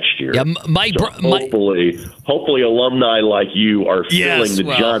next year. Yeah, hopefully alumni like you are filling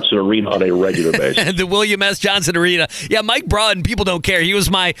the Johnson Arena on a regular basis. The William S. Johnson Arena. Yeah, Mike Broughton, people don't care. He was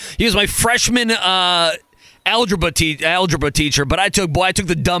my freshman algebra teacher, but I took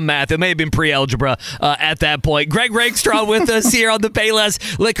the dumb math. It may have been pre-algebra at that point. Greg Rakestraw with us here on the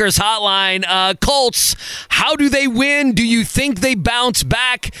Payless Liquors Hotline. Colts, how do they win? Do you think they bounce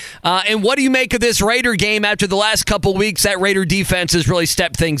back? And what do you make of this Raider game after the last couple weeks? That Raider defense has really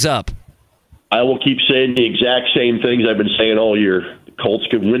stepped things up. I will keep saying the exact same things I've been saying all year. The Colts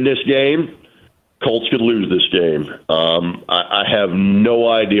could win this game. Colts could lose this game. I have no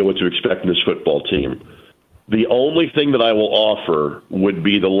idea what to expect in this football team. The only thing that I will offer would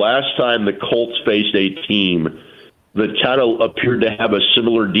be the last time the Colts faced a team that kind of appeared to have a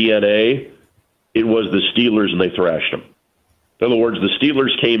similar DNA, it was the Steelers, and they thrashed them. In other words, the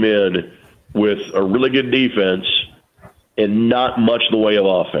Steelers came in with a really good defense and not much in the way of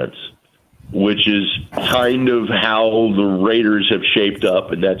offense, which is kind of how the Raiders have shaped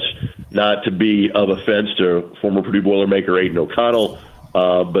up, and that's not to be of offense to former Purdue Boilermaker Aiden O'Connell,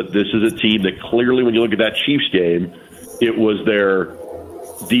 but this is a team that clearly, when you look at that Chiefs game, it was their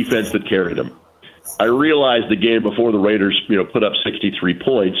defense that carried them. I realized the game before the Raiders, put up 63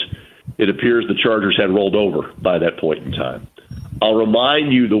 points, it appears the Chargers had rolled over by that point in time. I'll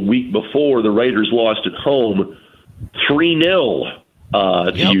remind you the week before the Raiders lost at home 3-0,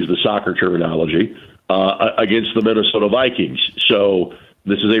 to use the soccer terminology, against the Minnesota Vikings. So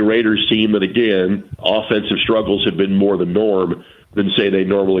this is a Raiders team that, again, offensive struggles have been more the norm than, say, they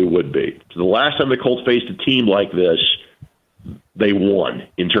normally would be. So the last time the Colts faced a team like this, they won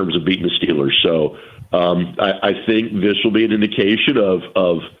in terms of beating the Steelers. So I think this will be an indication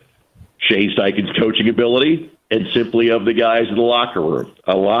of Shane Steichen's coaching ability and simply of the guys in the locker room.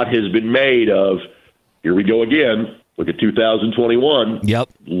 A lot has been made of, here we go again, look at 2021. Yep.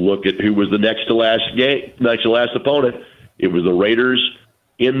 Look at who was the next to last opponent. It was the Raiders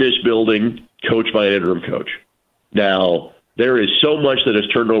in this building, coached by an interim coach. Now, there is so much that has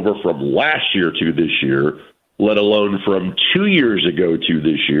turned over from last year to this year, let alone from 2 years ago to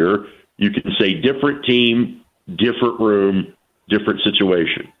this year. You can say different team, different room, different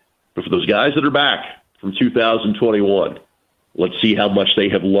situation. But for those guys that are back from 2021, let's see how much they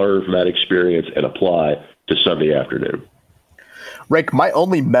have learned from that experience and apply to Sunday afternoon. Rick, my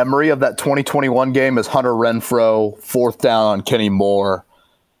only memory of that 2021 game is Hunter Renfrow, 4th down on Kenny Moore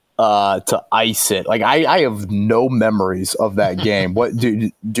to ice it. Like I have no memories of that game. What do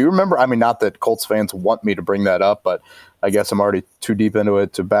you remember? I mean, not that Colts fans want me to bring that up, but I guess I'm already too deep into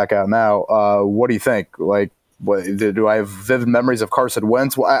it to back out now. What do you think? Like, do I have vivid memories of Carson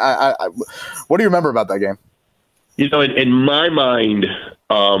Wentz? What do you remember about that game? In my mind,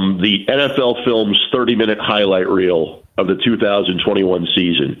 the NFL Films 30-minute highlight reel of the 2021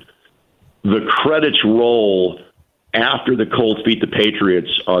 season, the credits roll after the Colts beat the Patriots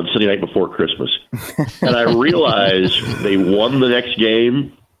on Sunday night before Christmas. And I realized they won the next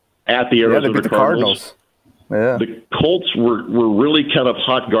game at the Arizona Cardinals. Yeah. The Colts were really kind of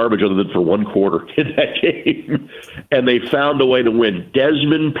hot garbage other than for one quarter in that game. And they found a way to win.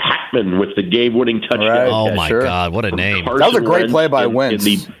 Desmond Patman with the game-winning touchdown. Right. Oh, my God. What a name. That was a great play by Wentz.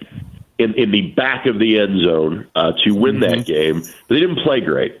 In the back of the end zone to win that game. But they didn't play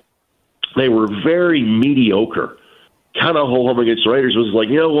great. They were very mediocre. Kind of home against the Raiders was like,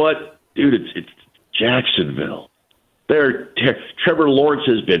 you know what, dude, it's Jacksonville. Trevor Lawrence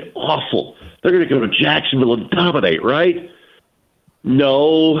has been awful. They're going to go to Jacksonville and dominate, right?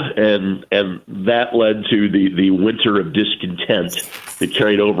 No, and that led to the winter of discontent that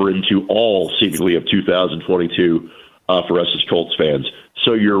carried over into all seemingly of 2022 for us as Colts fans.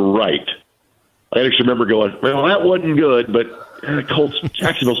 So you're right. I actually remember going, well, that wasn't good, but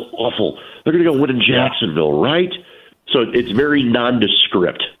Jacksonville's awful. They're going to go win in Jacksonville, right? So it's very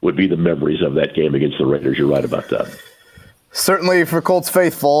nondescript would be the memories of that game against the Raiders. You're right about that. Certainly for Colts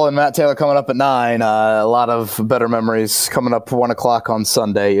faithful, and Matt Taylor coming up at 9, a lot of better memories coming up 1 o'clock on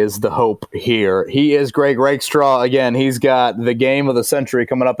Sunday is the hope here. He is Greg Rakestraw. Again, he's got the game of the century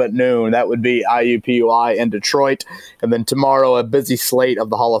coming up at noon. That would be IUPUI in Detroit. And then tomorrow, a busy slate of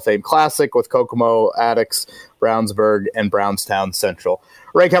the Hall of Fame Classic with Kokomo, Addicts, Brownsburg, and Brownstown Central.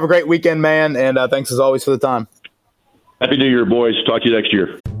 Rake, have a great weekend, man, and thanks as always for the time. Happy New Year, boys. Talk to you next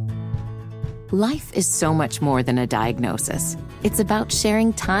year. Life is so much more than a diagnosis. It's about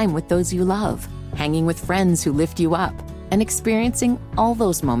sharing time with those you love, hanging with friends who lift you up, and experiencing all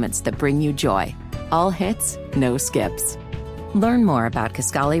those moments that bring you joy. All hits, no skips. Learn more about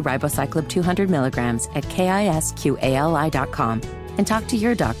Kisqali Ribociclib 200 milligrams at KISQALI.com and talk to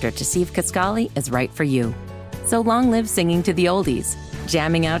your doctor to see if Kisqali is right for you. So long live singing to the oldies,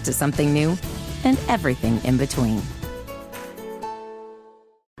 jamming out to something new, and everything in between.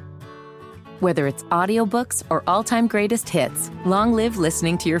 Whether it's audiobooks or all-time greatest hits, long live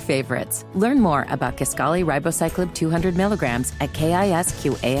listening to your favorites. Learn more about Kisqali Ribociclib 200 milligrams at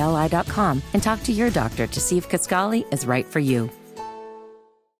KISQALI.com and talk to your doctor to see if Kisqali is right for you.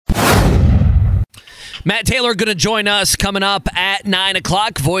 Matt Taylor going to join us coming up at 9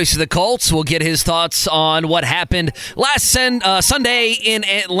 o'clock. Voice of the Colts. We'll get his thoughts on what happened last Sunday in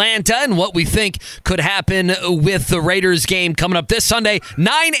Atlanta and what we think could happen with the Raiders game coming up this Sunday,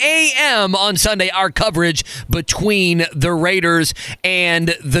 9 a.m. on Sunday, our coverage between the Raiders and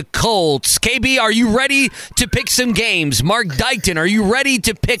the Colts. KB, are you ready to pick some games? Mark Dykton, are you ready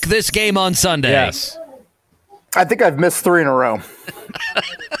to pick this game on Sunday? Yes. I think I've missed 3 in a row.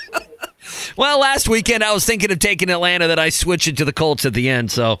 Well, last weekend I was thinking of taking Atlanta, that I switched it to the Colts at the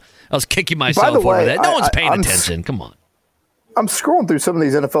end, so I was kicking myself over that. No one's paying attention. Come on. I'm scrolling through some of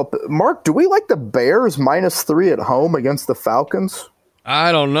these NFL. Mark, do we like the Bears -3 at home against the Falcons?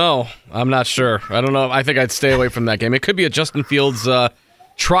 I don't know. I'm not sure. I don't know. I think I'd stay away from that game. It could be a Justin Fields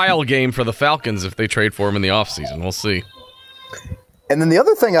trial game for the Falcons if they trade for him in the offseason. We'll see. And then the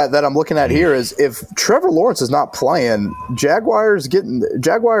other thing that I'm looking at here is if Trevor Lawrence is not playing, Jaguars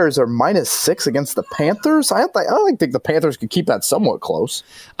are -6 against the Panthers. I think the Panthers could keep that somewhat close.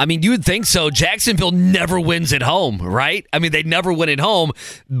 I mean, you would think so. Jacksonville never wins at home, right? I mean, they never win at home,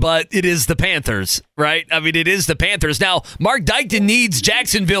 but it is the Panthers, right? I mean, it is the Panthers. Now, Mark Dykton needs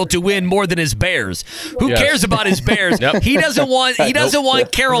Jacksonville to win more than his Bears. Who cares about his Bears? Yep. He doesn't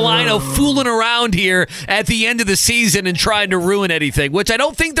want Carolina fooling around here at the end of the season and trying to ruin anything, which I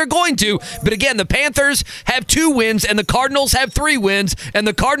don't think they're going to. But again, the Panthers have 2 wins and the Cardinals have 3 wins, and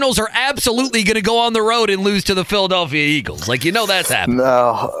the Cardinals are absolutely going to go on the road and lose to the Philadelphia Eagles. That's happening.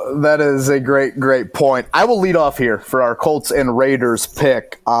 No, that is a great point. I will lead off here for our Colts and Raiders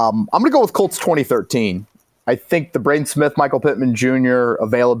pick. I'm going to go with Colts 2013. I think the Braden Smith, Michael Pittman Jr.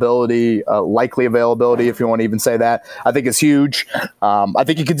 availability, likely availability, if you want to even say that, I think is huge. I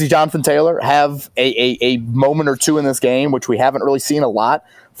think you could see Jonathan Taylor have a moment or two in this game, which we haven't really seen a lot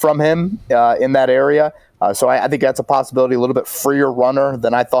from him in that area. So I think that's a possibility, a little bit freer runner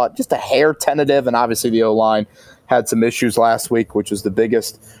than I thought, just a hair tentative, and obviously the O-line had some issues last week, which was the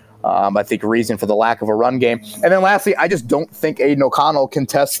biggest, I think, reason for the lack of a run game. And then lastly, I just don't think Aiden O'Connell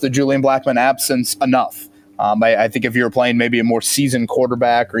contests the Julian Blackmon absence enough. I think if you were playing maybe a more seasoned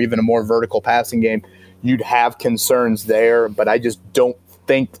quarterback or even a more vertical passing game, you'd have concerns there. But I just don't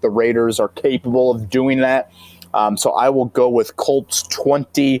think the Raiders are capable of doing that. So I will go with Colts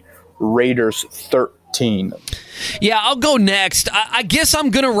 20, Raiders 13. Yeah, I'll go next. I guess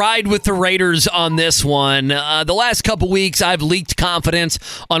I'm going to ride with the Raiders on this one. The last couple weeks, I've leaked confidence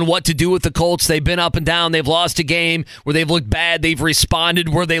on what to do with the Colts. They've been up and down. They've lost a game where they've looked bad. They've responded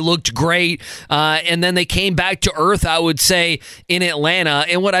where they looked great. And then they came back to earth, I would say, in Atlanta.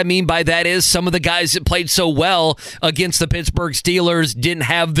 And what I mean by that is some of the guys that played so well against the Pittsburgh Steelers didn't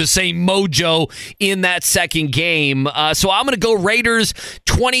have the same mojo in that second game. So I'm going to go Raiders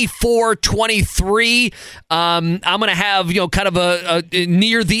 24-23. I'm going to have, kind of a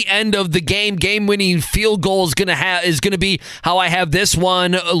near the end of the game-winning field goal is going to be how I have this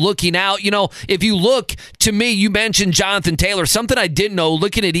one looking out. If you look, to me, you mentioned Jonathan Taylor. Something I didn't know,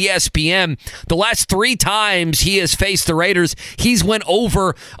 looking at ESPN, the last 3 times he has faced the Raiders, he's went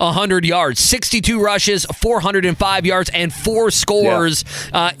over 100 yards, 62 rushes, 405 yards, and 4 scores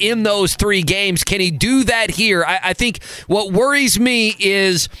in those 3 games. Can he do that here? I think what worries me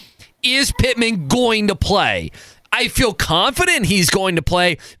is Pittman going to play? I feel confident he's going to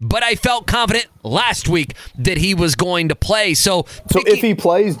play, but I felt confident last week that he was going to play. So if he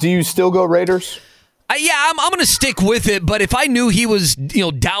plays, do you still go Raiders? I'm going to stick with it, but if I knew he was,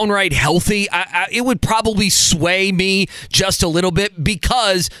 downright healthy, it would probably sway me just a little bit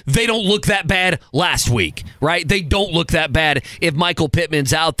because they don't look that bad last week, right? They don't look that bad if Michael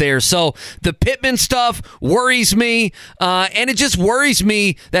Pittman's out there. So the Pittman stuff worries me, and it just worries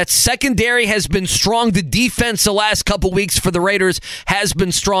me that secondary has been strong. The defense the last couple weeks for the Raiders has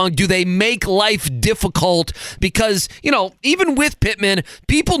been strong. Do they make life difficult? Because, even with Pittman,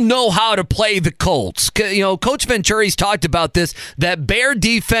 people know how to play the Colts. Coach Venturi's talked about this, that Bear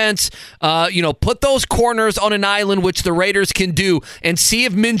defense, put those corners on an island, which the Raiders can do, and see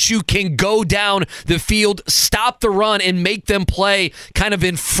if Minshew can go down the field, stop the run, and make them play kind of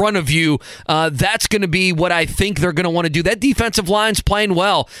in front of you. That's going to be what I think they're going to want to do. That defensive line's playing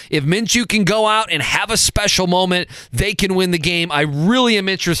well. If Minshew can go out and have a special moment, they can win the game. I really am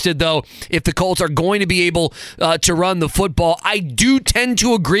interested, though, if the Colts are going to be able to run the football. I do tend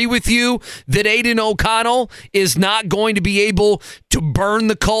to agree with you that Aiden O'Connell is not going to be able to burn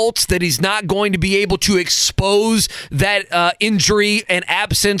the Colts, that he's not going to be able to expose that injury and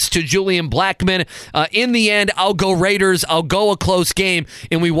absence to Julian Blackmon. In the end, I'll go Raiders. I'll go a close game.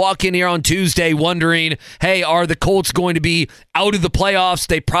 And we walk in here on Tuesday wondering, hey, are the Colts going to be out of the playoffs?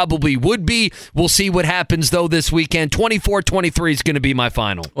 They probably would be. We'll see what happens, though, this weekend. 24-23 is going to be my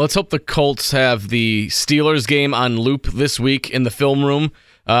final. Let's hope the Colts have the Steelers game on loop this week in the film room,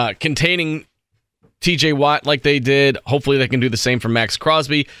 containing TJ Watt like they did. Hopefully they can do the same for Max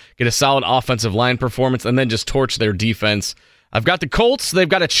Crosby, get a solid offensive line performance, and then just torch their defense. I've got the Colts. They've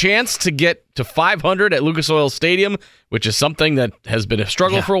got a chance to get to 500 at Lucas Oil Stadium, which is something that has been a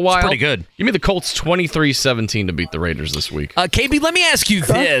struggle for a while. It's pretty good. Give me the Colts 23-17 to beat the Raiders this week. KB, let me ask you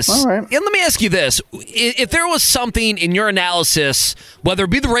this. All right. And let me ask you this. If there was something in your analysis, whether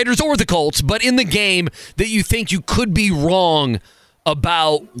it be the Raiders or the Colts, but in the game that you think you could be wrong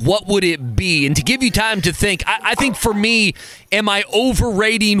about, what would it be? And to give you time to think, I think for me, am I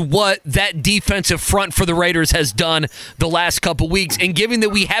overrating what that defensive front for the Raiders has done the last couple weeks? And given that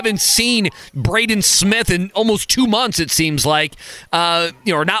we haven't seen Braden Smith in almost 2 months, it seems like,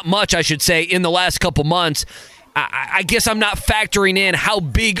 or not much, I should say, in the last couple months, I guess I'm not factoring in how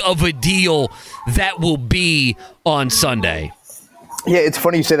big of a deal that will be on Sunday. Yeah, it's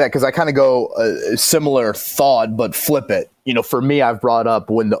funny you say that because I kind of go a similar thought, but flip it. For me, I've brought up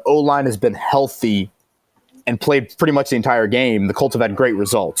when the O-line has been healthy and played pretty much the entire game, the Colts have had great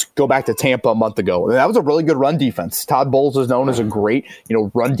results. Go back to Tampa a month ago. That was a really good run defense. Todd Bowles is known as a great,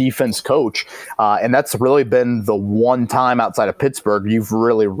 run defense coach. And that's really been the one time outside of Pittsburgh you've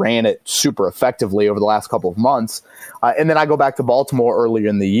really ran it super effectively over the last couple of months. And then I go back to Baltimore earlier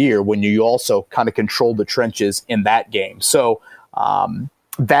in the year when you also kind of controlled the trenches in that game. So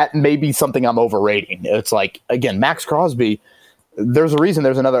that may be something I'm overrating. It's like, again, Max Crosby, there's a reason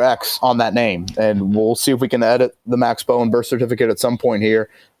there's another X on that name, and we'll see if we can edit the Max Bowen birth certificate at some point here.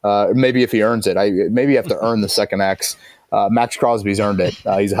 Maybe if he earns it. Maybe you have to earn the second X. Max Crosby's earned it.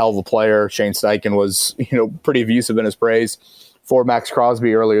 He's a hell of a player. Shane Steichen was, pretty effusive in his praise for Max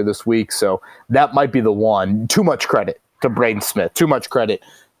Crosby earlier this week, so that might be the one. Too much credit to Braden Smith. Too much credit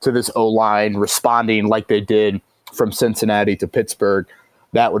to this O-line responding like they did from Cincinnati to Pittsburgh.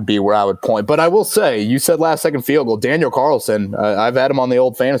 That would be where I would point. But I will say, you said last second field goal, Daniel Carlson, I've had him on the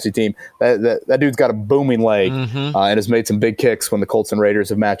old fantasy team. That dude's got a booming leg and has made some big kicks when the Colts and Raiders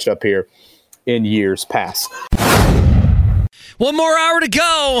have matched up here in years past. One more hour to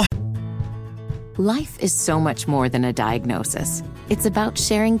go. Life is so much more than a diagnosis. It's about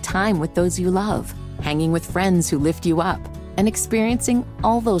sharing time with those you love, hanging with friends who lift you up, and experiencing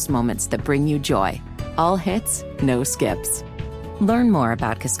all those moments that bring you joy. All hits, no skips. Learn more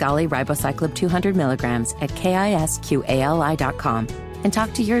about Kisqali Ribociclib 200 milligrams at KISQALI.com and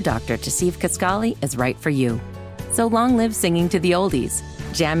talk to your doctor to see if Kisqali is right for you. So long live singing to the oldies,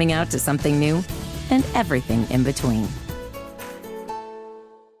 jamming out to something new, and everything in between.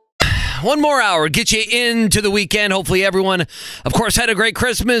 One more hour, get you into the weekend. Hopefully everyone, of course, had a great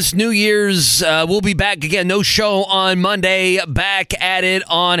Christmas, New Year's. We'll be back again. No show on Monday. Back at it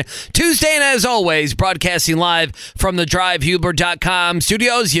on Tuesday. And as always, broadcasting live from the DriveHubler.com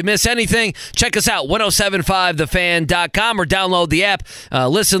studios. You miss anything, check us out, 1075thefan.com, or download the app.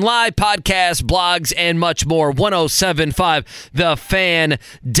 Listen live, podcasts, blogs, and much more,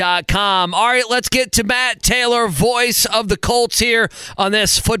 1075thefan.com. All right, let's get to Matt Taylor, voice of the Colts here on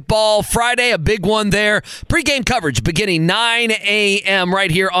this Football Friday, a big one there. Pre-game coverage beginning 9 a.m. right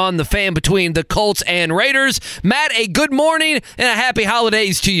here on the Fan between the Colts and Raiders. Matt, a good morning and a happy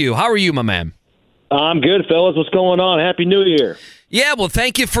holidays to you. How are you, my man? I'm good, fellas. What's going on? Happy New Year. Yeah, well,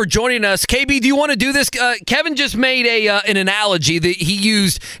 thank you for joining us. KB, do you want to do this? Kevin just made an analogy that he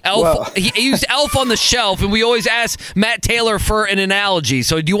used Elf. Well, he used Elf on the Shelf, and we always ask Matt Taylor for an analogy.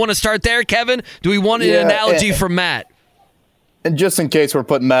 So do you want to start there, Kevin? Do we want an analogy from Matt? And just in case we're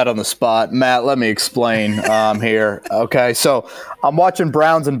putting Matt on the spot, Matt, let me explain here. Okay, so I'm watching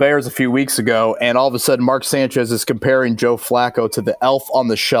Browns and Bears a few weeks ago, and all of a sudden Mark Sanchez is comparing Joe Flacco to the elf on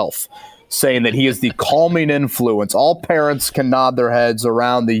the shelf, saying that he is the calming influence. All parents can nod their heads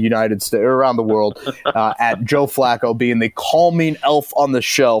around the United States, around the world, at Joe Flacco being the calming elf on the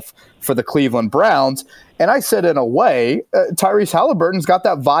shelf for the Cleveland Browns. And I said, in a way, Tyrese Halliburton's got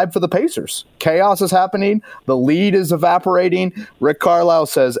that vibe for the Pacers. Chaos is happening. The lead is evaporating. Rick Carlisle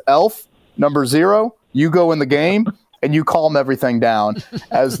says, elf, number 0, you go in the game and you calm everything down.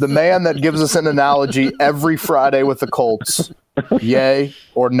 As the man that gives us an analogy every Friday with the Colts, yay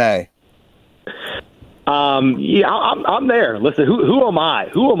or nay? Yeah, I'm there. Listen, who am I?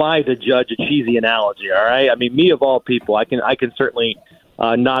 Who am I to judge a cheesy analogy, all right? I mean, me of all people, I can certainly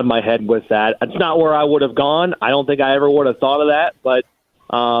nod my head with that. It's not where I would have gone. I don't think I ever would have thought of that. But,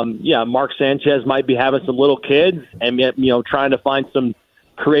 yeah, Mark Sanchez might be having some little kids and, trying to find some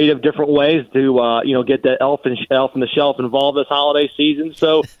creative different ways to, get that elf on the shelf involved this holiday season.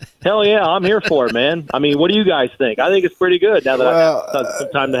 So, hell yeah, I'm here for it, man. I mean, what do you guys think? I think it's pretty good now that I've had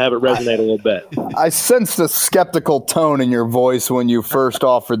some time to have it resonate a little bit. I sensed a skeptical tone in your voice when you first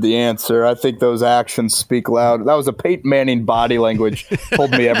offered the answer. I think those actions speak loud. That was a Peyton Manning body language.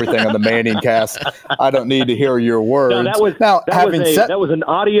 Told me everything on the Manning cast. I don't need to hear your words. No, that was an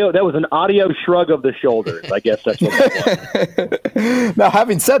audio shrug of the shoulders. I guess that's what that was. Now,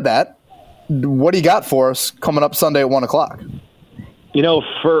 having said that, what do you got for us coming up Sunday at 1 o'clock?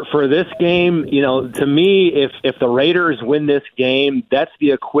 For this game, to me, if the Raiders win this game, that's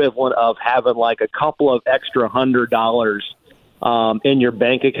the equivalent of having like a couple of extra $100 in your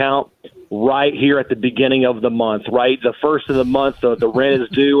bank account right here at the beginning of the month, right? The first of the month, the rent is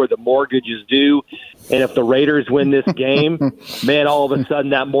due or the mortgage is due. And if the Raiders win this game, man, all of a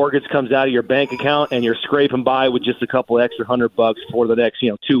sudden that mortgage comes out of your bank account and you're scraping by with just a couple of extra $100 for the next,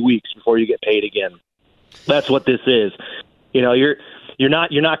 2 weeks before you get paid again. That's what this is. You're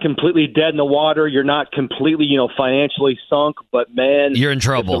you're not completely dead in the water. You're not completely, financially sunk. But man, you're in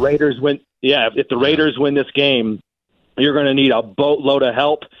trouble. If the Raiders win this game, you're going to need a boatload of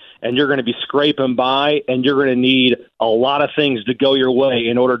help, and you're going to be scraping by, and you're going to need a lot of things to go your way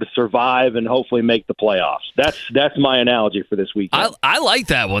in order to survive and hopefully make the playoffs. That's my analogy for this weekend. I like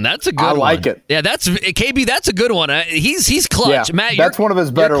that one. That's a good one. I like it. Yeah, that's KB. That's a good one. He's clutch. Yeah, Matt, that's one of his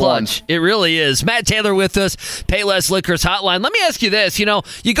better ones. It really is. Matt Taylor with us, Payless Liquors Hotline. Let me ask you this.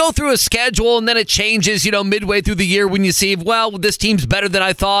 You go through a schedule and then it changes, midway through the year when you see, well, this team's better than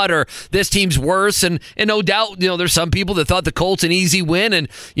I thought or this team's worse. And no doubt, there's some people that thought the Colts an easy win and,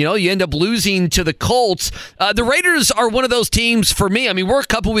 you end up losing to the Colts. The Raiders are one of those teams for me. I mean, we're a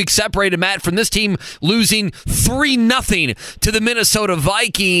couple weeks separated, Matt, from this team losing 3-0 to the Minnesota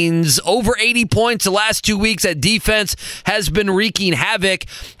Vikings. Over 80 points the last 2 weeks. That defense has been wreaking havoc.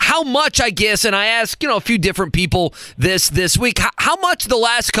 How much, I guess, and I asked, a few different people this week, how much the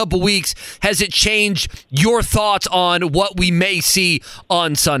last couple weeks has it changed your thoughts on what we may see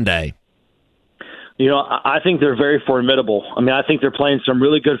on Sunday? I think they're very formidable. I mean, I think they're playing some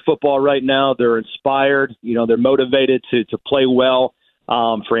really good football right now. They're inspired. They're motivated to play well.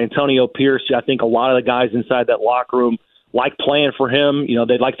 For Antonio Pierce, I think a lot of the guys inside that locker room like playing for him.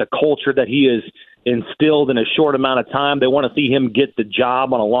 They like the culture that he has instilled in a short amount of time. They want to see him get the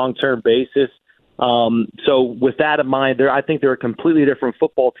job on a long-term basis. So with that in mind, I think they're a completely different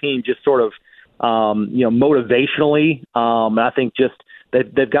football team, just sort of, motivationally. I think just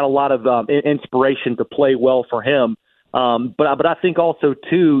they've got a lot of inspiration to play well for him. But I think also,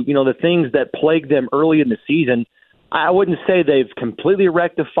 too, the things that plagued them early in the season, I wouldn't say they've completely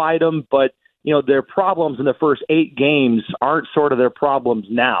rectified them, but, their problems in the first 8 games aren't sort of their problems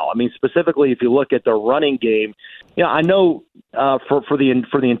now. I mean, specifically, if you look at the running game, I know for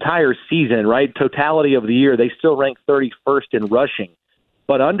the entire season, right, totality of the year, they still rank 31st in rushing.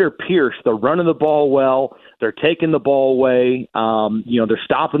 But under Pierce, they're running the ball well. They're taking the ball away. They're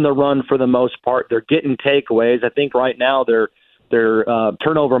stopping the run for the most part. They're getting takeaways. I think right now their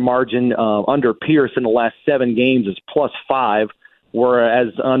turnover margin under Pierce in the last 7 games is +5,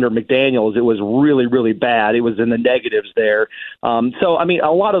 whereas under McDaniels it was really, really bad. It was in the negatives there. So, I mean,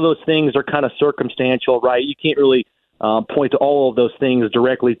 a lot of those things are kind of circumstantial, right? You can't really point to all of those things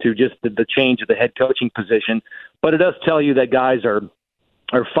directly to just the change of the head coaching position. But it does tell you that guys are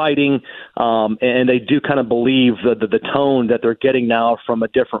fighting, and they do kind of believe the tone that they're getting now from a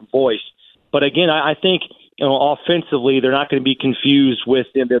different voice. But again, I think offensively they're not going to be confused with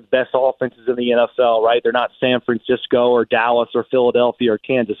the best offenses in the NFL, right? They're not San Francisco or Dallas or Philadelphia or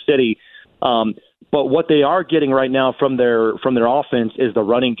Kansas City. But what they are getting right now from their offense is the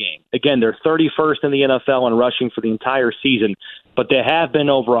running game. Again, they're 31st in the NFL in rushing for the entire season, but they have been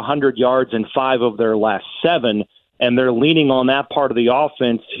over 100 yards in 5 of their last 7. And they're leaning on that part of the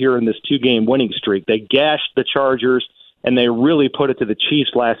offense here in this 2-game winning streak. They gashed the Chargers, and they really put it to the Chiefs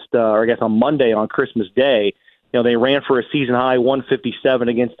on Monday on Christmas Day. They ran for a season-high 157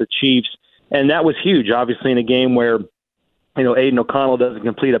 against the Chiefs, and that was huge, obviously, in a game where, Aiden O'Connell doesn't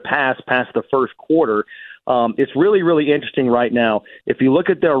complete a pass past the first quarter. It's really, really interesting right now. If you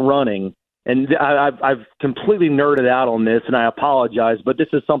look at their running, and I've completely nerded out on this, and I apologize, but this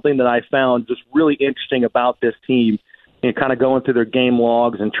is something that I found just really interesting about this team, kind of going through their game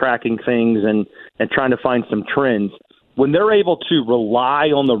logs and tracking things and trying to find some trends. When they're able to rely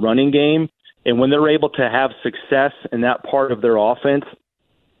on the running game and when they're able to have success in that part of their offense,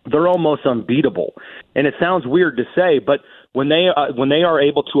 they're almost unbeatable. And it sounds weird to say, but when they are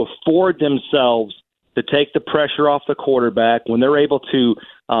able to afford themselves to take the pressure off the quarterback, when they're able to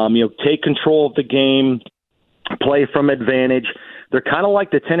take control of the game, play from advantage, they're kind of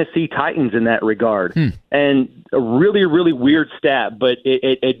like the Tennessee Titans in that regard. And a really, really weird stat, but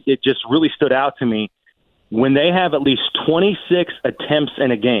it just really stood out to me. When they have at least 26 attempts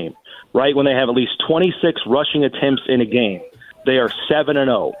in a game, right? When they have at least 26 rushing attempts in a game, they are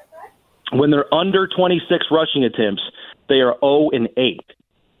 7-0. When they're under 26 rushing attempts, they are 0-8.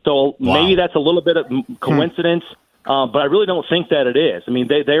 So maybe that's a little bit of coincidence, but I really don't think that it is. I mean,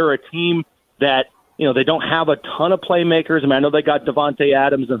 they are a team that, they don't have a ton of playmakers. I mean, I know they got Devontae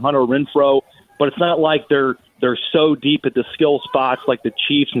Adams and Hunter Renfrow, but it's not like they're so deep at the skill spots like the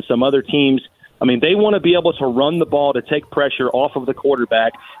Chiefs and some other teams. I mean, they want to be able to run the ball to take pressure off of the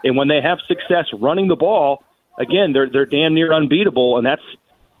quarterback, and when they have success running the ball, again, they're damn near unbeatable, and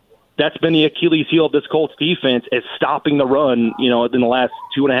that's been the Achilles heel of this Colts defense, is stopping the run, in the last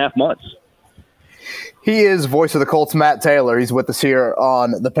 2.5 months. He is voice of the Colts, Matt Taylor. He's with us here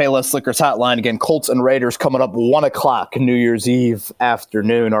on the Payless Liquors Hotline. Again, Colts and Raiders coming up 1 o'clock New Year's Eve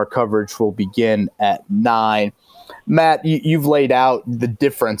afternoon. Our coverage will begin at 9. Matt, you've laid out the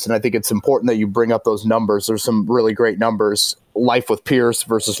difference, and I think it's important that you bring up those numbers. There's some really great numbers. Life with Pierce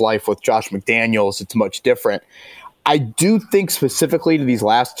versus life with Josh McDaniels, it's much different. I do think specifically to these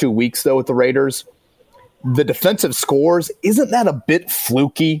last 2 weeks, though, with the Raiders, the defensive scores, isn't that a bit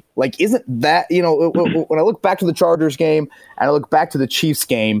fluky? Like, isn't that, when I look back to the Chargers game and I look back to the Chiefs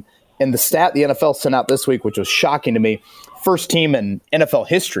game, and the stat the NFL sent out this week, which was shocking to me, first team in NFL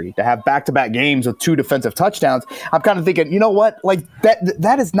history to have back-to-back games with 2 defensive touchdowns, I'm kind of thinking, you know what? Like,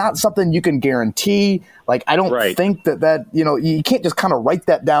 that is not something you can guarantee. Like, I don't think that you can't just kind of write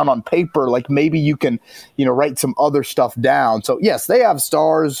that down on paper. Like, maybe you can, write some other stuff down. So, yes, they have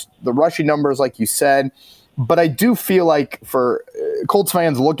stars, the rushing numbers, like you said. But I do feel like for Colts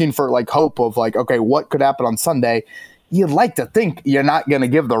fans looking for, like, hope of, like, okay, what could happen on Sunday, you'd like to think you're not going to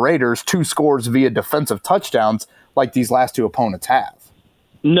give the Raiders 2 scores via defensive touchdowns like these last 2 opponents have.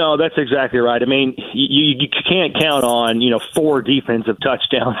 No, that's exactly right. I mean, you can't count on 4 defensive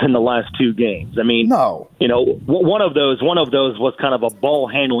touchdowns in the last 2 games. I mean, no. One of those was kind of a ball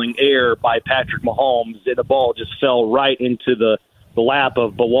handling error by Patrick Mahomes, and the ball just fell right into the lap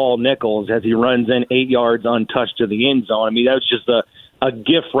of Bilal Nichols as he runs in 8 yards untouched to the end zone. I mean, that was just a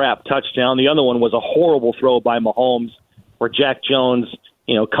gift wrap touchdown. The other one was a horrible throw by Mahomes where Jack Jones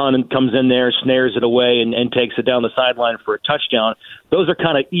comes in there, snares it away, and takes it down the sideline for a touchdown. Those are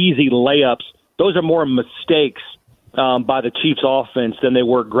kind of easy layups. Those are more mistakes by the Chiefs offense than they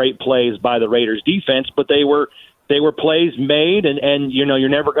were great plays by the Raiders defense, but they were plays made, and you're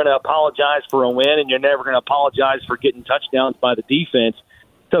never going to apologize for a win, and you're never going to apologize for getting touchdowns by the defense.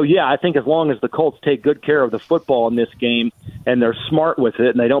 So, yeah, I think as long as the Colts take good care of the football in this game and they're smart with it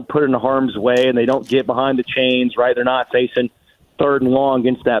and they don't put it in harm's way and they don't get behind the chains, right, they're not facing 3rd and long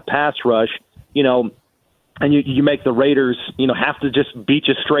against that pass rush, and you make the Raiders, have to just beat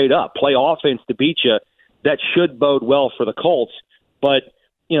you straight up, play offense to beat you. That should bode well for the Colts. But,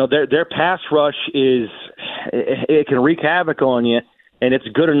 their pass rush it can wreak havoc on you, and it's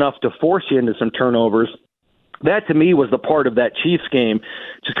good enough to force you into some turnovers. That, to me, was the part of that Chiefs game,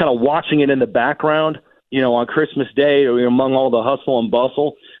 just kind of watching it in the background, on Christmas Day or among all the hustle and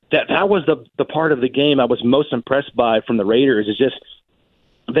bustle. That was the part of the game I was most impressed by from the Raiders. Is just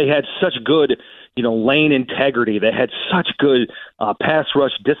they had such good, lane integrity. They had such good pass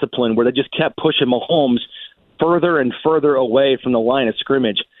rush discipline where they just kept pushing Mahomes further and further away from the line of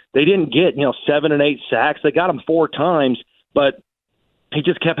scrimmage. They didn't get 7 and 8 sacks. They got him 4 times, but he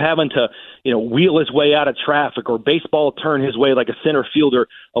just kept having to, wheel his way out of traffic or baseball turn his way like a center fielder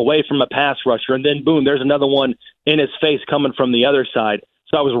away from a pass rusher. And then, boom, there's another one in his face coming from the other side.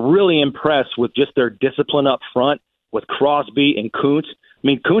 So I was really impressed with just their discipline up front with Crosby and Kuntz. I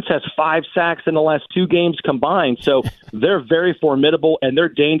mean, Kuntz has 5 sacks in the last 2 games combined. So they're very formidable, and they're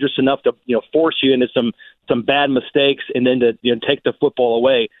dangerous enough to, force you into some bad mistakes and then to take the football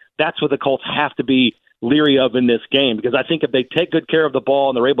away. That's what the Colts have to be leery of in this game, because I think if they take good care of the ball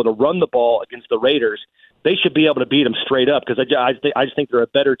and they're able to run the ball against the Raiders, they should be able to beat them straight up, because I just think they're a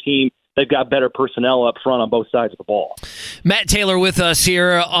better team. They've got better personnel up front on both sides of the ball. Matt Taylor with us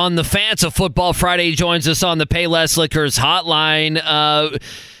here on the Fans of Football Friday. Joins us on the Payless Liquors hotline.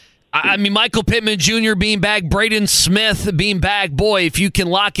 I mean, Michael Pittman Jr. being back, Braden Smith being back. Boy, if you can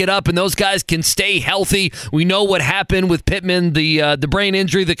lock it up and those guys can stay healthy. We know what happened with Pittman, the brain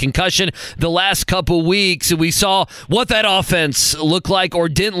injury, the concussion, the last couple weeks. We saw what that offense looked like or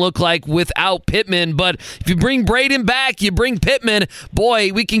didn't look like without Pittman. But if you bring Braden back, you bring Pittman,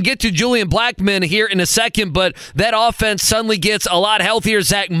 boy, we can get to Julian Blackmon here in a second, but that offense suddenly gets a lot healthier.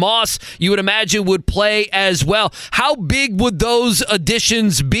 Zach Moss, you would imagine, would play as well. How big would those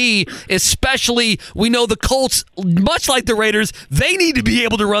additions be? Especially, we know the Colts, much like the Raiders, they need to be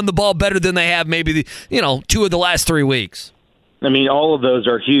able to run the ball better than they have maybe 2 of the last 3 weeks. I mean, all of those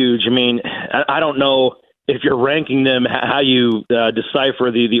are huge. I mean, I don't know if you're ranking them, how you decipher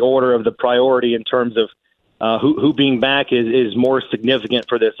the order of the priority in terms of who being back is more significant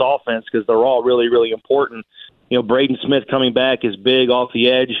for this offense, because they're all really, really important. Braden Smith coming back is big off the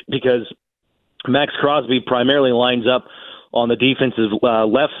edge because Max Crosby primarily lines up on the defensive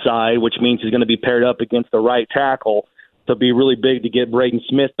left side, which means he's going to be paired up against the right tackle. So it'd be really big to get Braden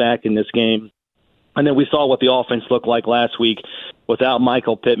Smith back in this game. And then we saw what the offense looked like last week without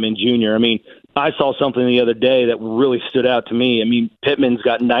Michael Pittman Jr. I mean, I saw something the other day that really stood out to me. I mean, Pittman's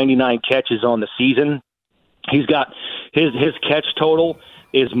got 99 catches on the season. He's got his catch total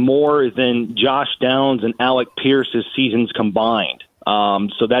is more than Josh Downs and Alec Pierce's seasons combined.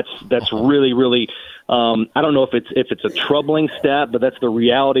 So that's really, really. I don't know if it's a troubling stat, but that's the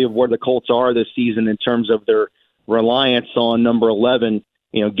reality of where the Colts are this season in terms of their reliance on number 11.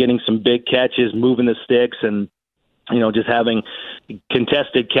 Getting some big catches, moving the sticks, and just having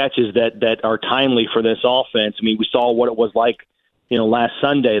contested catches that are timely for this offense. I mean, we saw what it was like, last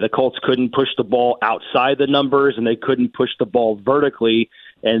Sunday. The Colts couldn't push the ball outside the numbers, and they couldn't push the ball vertically,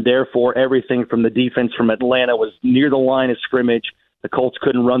 and therefore everything from the defense from Atlanta was near the line of scrimmage. The Colts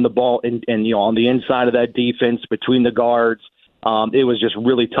couldn't run the ball, and on the inside of that defense between the guards, it was just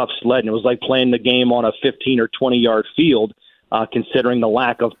really tough sledding. It was like playing the game on a 15 or 20-yard field. Considering the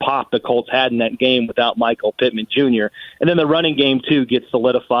lack of pop the Colts had in that game without Michael Pittman Jr. And then the running game, too, gets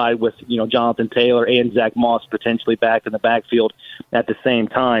solidified with, Jonathan Taylor and Zach Moss potentially back in the backfield at the same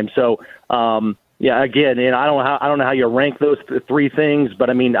time. So, again, I don't know how you rank those three things, but,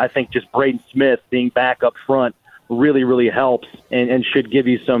 I think just Braden Smith being back up front really, really helps and should give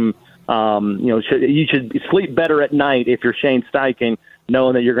you some, you should sleep better at night if you're Shane Steichen,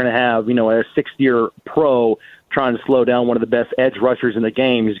 knowing that you're going to have, a sixth-year pro trying to slow down one of the best edge rushers in the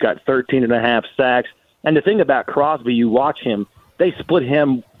game. He's got 13.5 sacks. And the thing about Crosby, you watch him, they split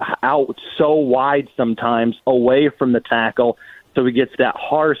him out so wide sometimes away from the tackle, so he gets that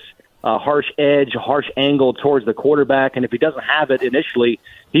harsh edge, harsh angle towards the quarterback. And if he doesn't have it initially,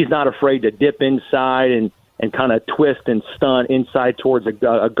 he's not afraid to dip inside and kind of twist and stunt inside towards a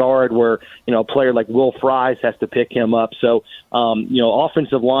guard where, a player like Will Fries has to pick him up. So,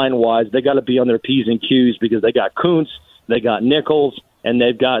 offensive line-wise, they got to be on their P's and Q's because they got Kuntz, they got Nichols, and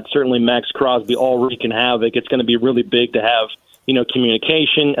they've got certainly Max Crosby all wreaking havoc. It's going to be really big to have,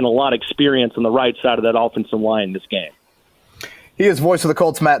 communication and a lot of experience on the right side of that offensive line in this game. He is voice of the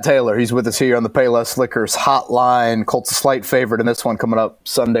Colts, Matt Taylor. He's with us here on the Payless Liquors hotline. Colts a slight favorite in this one coming up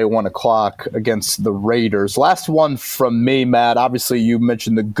Sunday, 1 o'clock against the Raiders. Last one from me, Matt. Obviously, you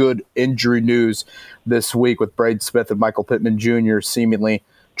mentioned the good injury news this week with Braden Smith and Michael Pittman Jr. seemingly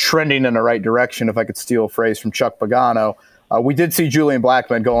trending in the right direction, if I could steal a phrase from Chuck Pagano. We did see Julian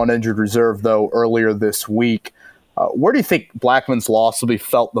Blackmon go on injured reserve, though, earlier this week. Where do you think Blackmon's loss will be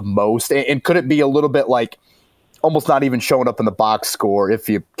felt the most? And could it be a little bit like almost not even showing up in the box score, if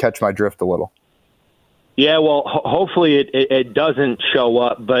you catch my drift a little? Yeah, well, hopefully it doesn't show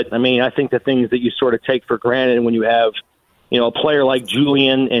up. But, I think the things that you sort of take for granted when you have, a player like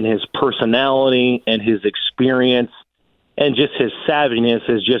Julian and his personality and his experience and just his savviness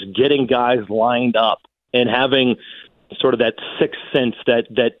is just getting guys lined up and having sort of that sixth sense,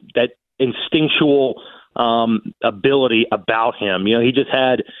 that instinctual ability about him.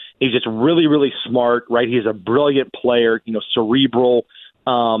 He's just really, really smart, right? He's a brilliant player, cerebral.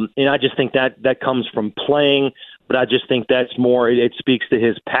 And I just think that comes from playing, but I just think that's more, it speaks to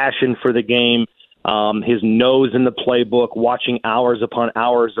his passion for the game, his nose in the playbook, watching hours upon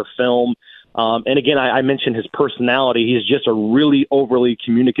hours of film. And again, I mentioned his personality. He's just a really overly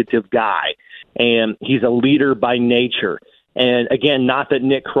communicative guy, and he's a leader by nature. And again, not that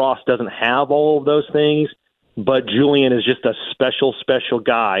Nick Cross doesn't have all of those things, but Julian is just a special, special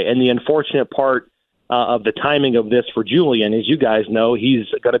guy. And the unfortunate part of the timing of this for Julian, as you guys know, he's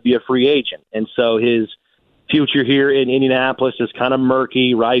going to be a free agent. And so his future here in Indianapolis is kind of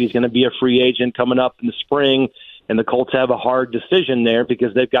murky, right? He's going to be a free agent coming up in the spring, and the Colts have a hard decision there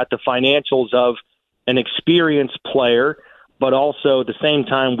because they've got the financials of an experienced player, but also at the same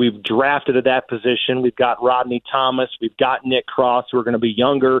time we've drafted at that position. We've got Rodney Thomas. We've got Nick Cross, who are going to be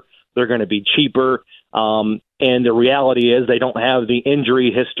younger. They're going to be cheaper. And the reality is they don't have the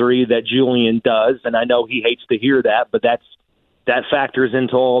injury history that Julian does. And I know he hates to hear that, but that factors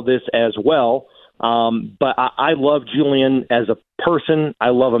into all this as well. But I love Julian as a person. I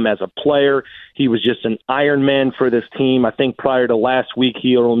love him as a player. He was just an Iron Man for this team. I think prior to last week,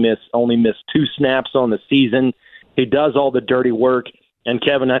 he only missed 2 snaps on the season. He does all the dirty work. And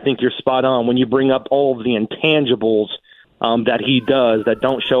Kevin, I think you're spot on. When you bring up all of the intangibles that he does that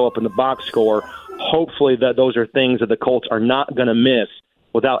don't show up in the box score, hopefully that those are things that the Colts are not going to miss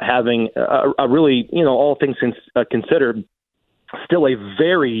without having a really, all things considered, still a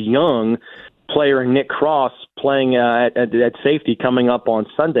very young player, Nick Cross, playing at safety coming up on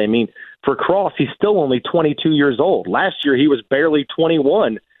Sunday. I mean, for Cross, he's still only 22 years old. Last year, he was barely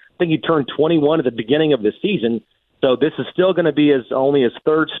 21. I think he turned 21 at the beginning of the season. So this is still going to be only his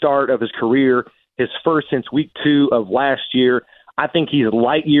third start of his career, his first since week 2 of last year. I think he's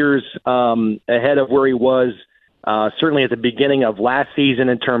light years ahead of where he was certainly at the beginning of last season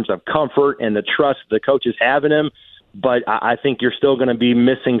in terms of comfort and the trust the coaches have in him. But I think you're still going to be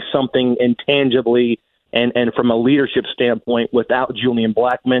missing something intangibly and from a leadership standpoint without Julian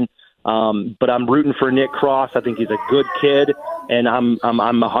Blackmon. But I'm rooting for Nick Cross. I think he's a good kid, and I'm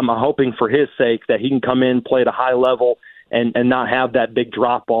hoping for his sake that he can come in, play at a high level, and not have that big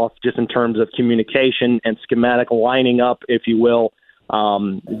drop off just in terms of communication and schematic lining up, if you will,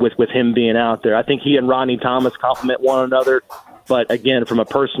 with him being out there. I think he and Rodney Thomas complement one another. But again, from a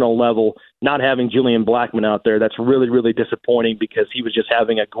personal level, not having Julian Blackmon out there, that's really, really disappointing because he was just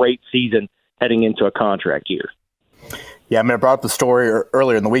having a great season heading into a contract year. Yeah, I brought up the story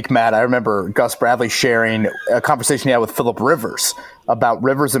earlier in the week, Matt. I remember Gus Bradley sharing a conversation he had with Phillip Rivers about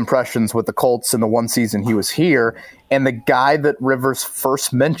Rivers' impressions with the Colts in the one season he was here. And the guy that Rivers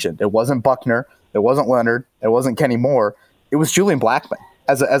first mentioned, it wasn't Buckner, it wasn't Leonard, it wasn't Kenny Moore, it was Julian Blackmon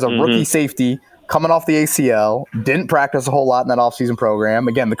as a rookie safety coming off the ACL, didn't practice a whole lot in that offseason program.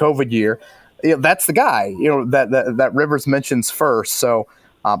 Again, the COVID year. That's the guy that Rivers mentions first. So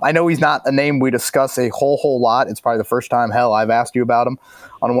I know he's not a name we discuss a whole lot. It's probably the first time, I've asked you about him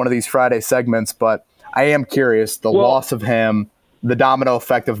on one of these Friday segments, but I am curious, the loss of him, the domino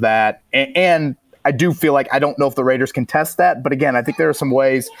effect of that, and I do feel like I don't know if the Raiders can test that, but again, I think there are some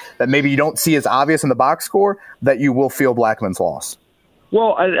ways that maybe you don't see as obvious in the box score that you will feel Blackman's loss.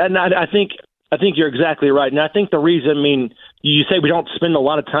 Well, I think you're exactly right, and I think the reason, you say we don't spend a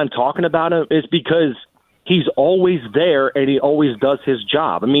lot of time talking about him is because he's always there and he always does his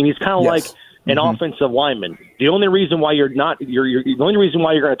job. He's kind of like an offensive lineman. The only reason why the only reason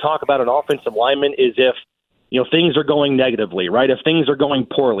why you're going to talk about an offensive lineman is if things are going negatively, right? If things are going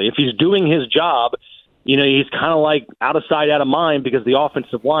poorly. If he's doing his job, he's kind of like out of sight, out of mind because the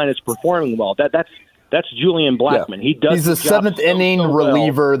offensive line is performing well. That's Julian Blackmon. Yeah. He's the seventh inning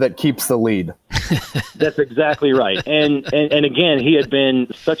reliever that keeps the lead. That's exactly right. And again, he had been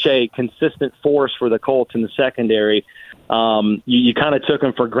such a consistent force for the Colts in the secondary. You kind of took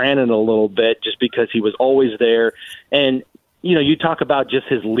him for granted a little bit just because he was always there. And, you talk about just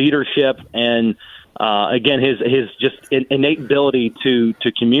his leadership and, again, his just innate ability to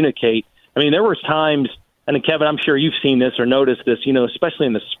communicate. There was times, and Kevin, I'm sure you've seen this or noticed this, especially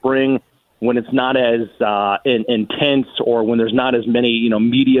in the spring, when it's not as intense or when there's not as many,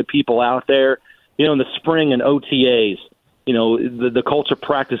 media people out there, in the spring and OTAs, the Colts are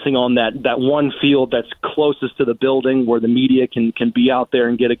practicing on that one field that's closest to the building where the media can be out there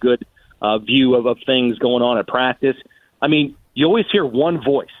and get a good view of things going on at practice. You always hear one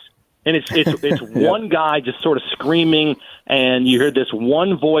voice, and it's one guy just sort of screaming, and you hear this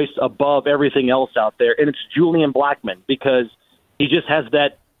one voice above everything else out there, and it's Julian Blackmon because he just has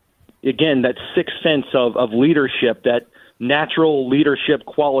that sixth sense of leadership, that natural leadership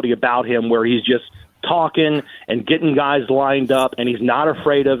quality about him where he's just talking and getting guys lined up and he's not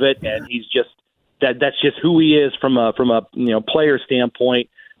afraid of it. And he's just, that's just who he is from a player standpoint.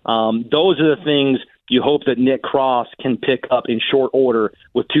 Those are the things you hope that Nick Cross can pick up in short order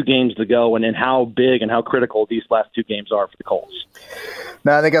with 2 games to go, and then how big and how critical these last 2 games are for the Colts.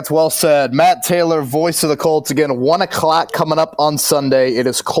 No, I think that's well said. Matt Taylor, voice of the Colts. Again, 1 o'clock coming up on Sunday. It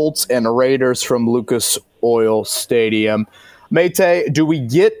is Colts and Raiders from Lucas Oil Stadium. Mate, do we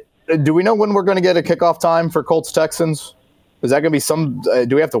know when we're going to get a kickoff time for Colts-Texans? Is that going to be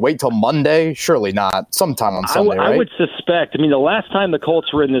do we have to wait till Monday? Surely not. Sometime on Sunday, right? I would suspect. The last time the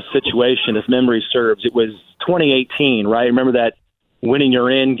Colts were in this situation, if memory serves, it was 2018, right? Remember that winning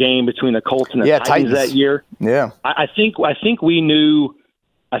your end game between the Colts and the Titans that year? Yeah. I think we knew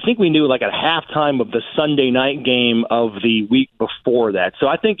like at halftime of the Sunday night game of the week before that. So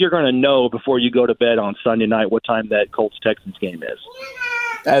I think you're going to know before you go to bed on Sunday night what time that Colts-Texans game is.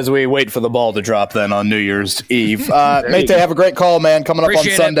 As we wait for the ball to drop then on New Year's Eve. Mate, have a great call, man, coming up on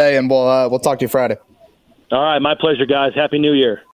Sunday, and we'll talk to you Friday. All right, my pleasure, guys. Happy New Year.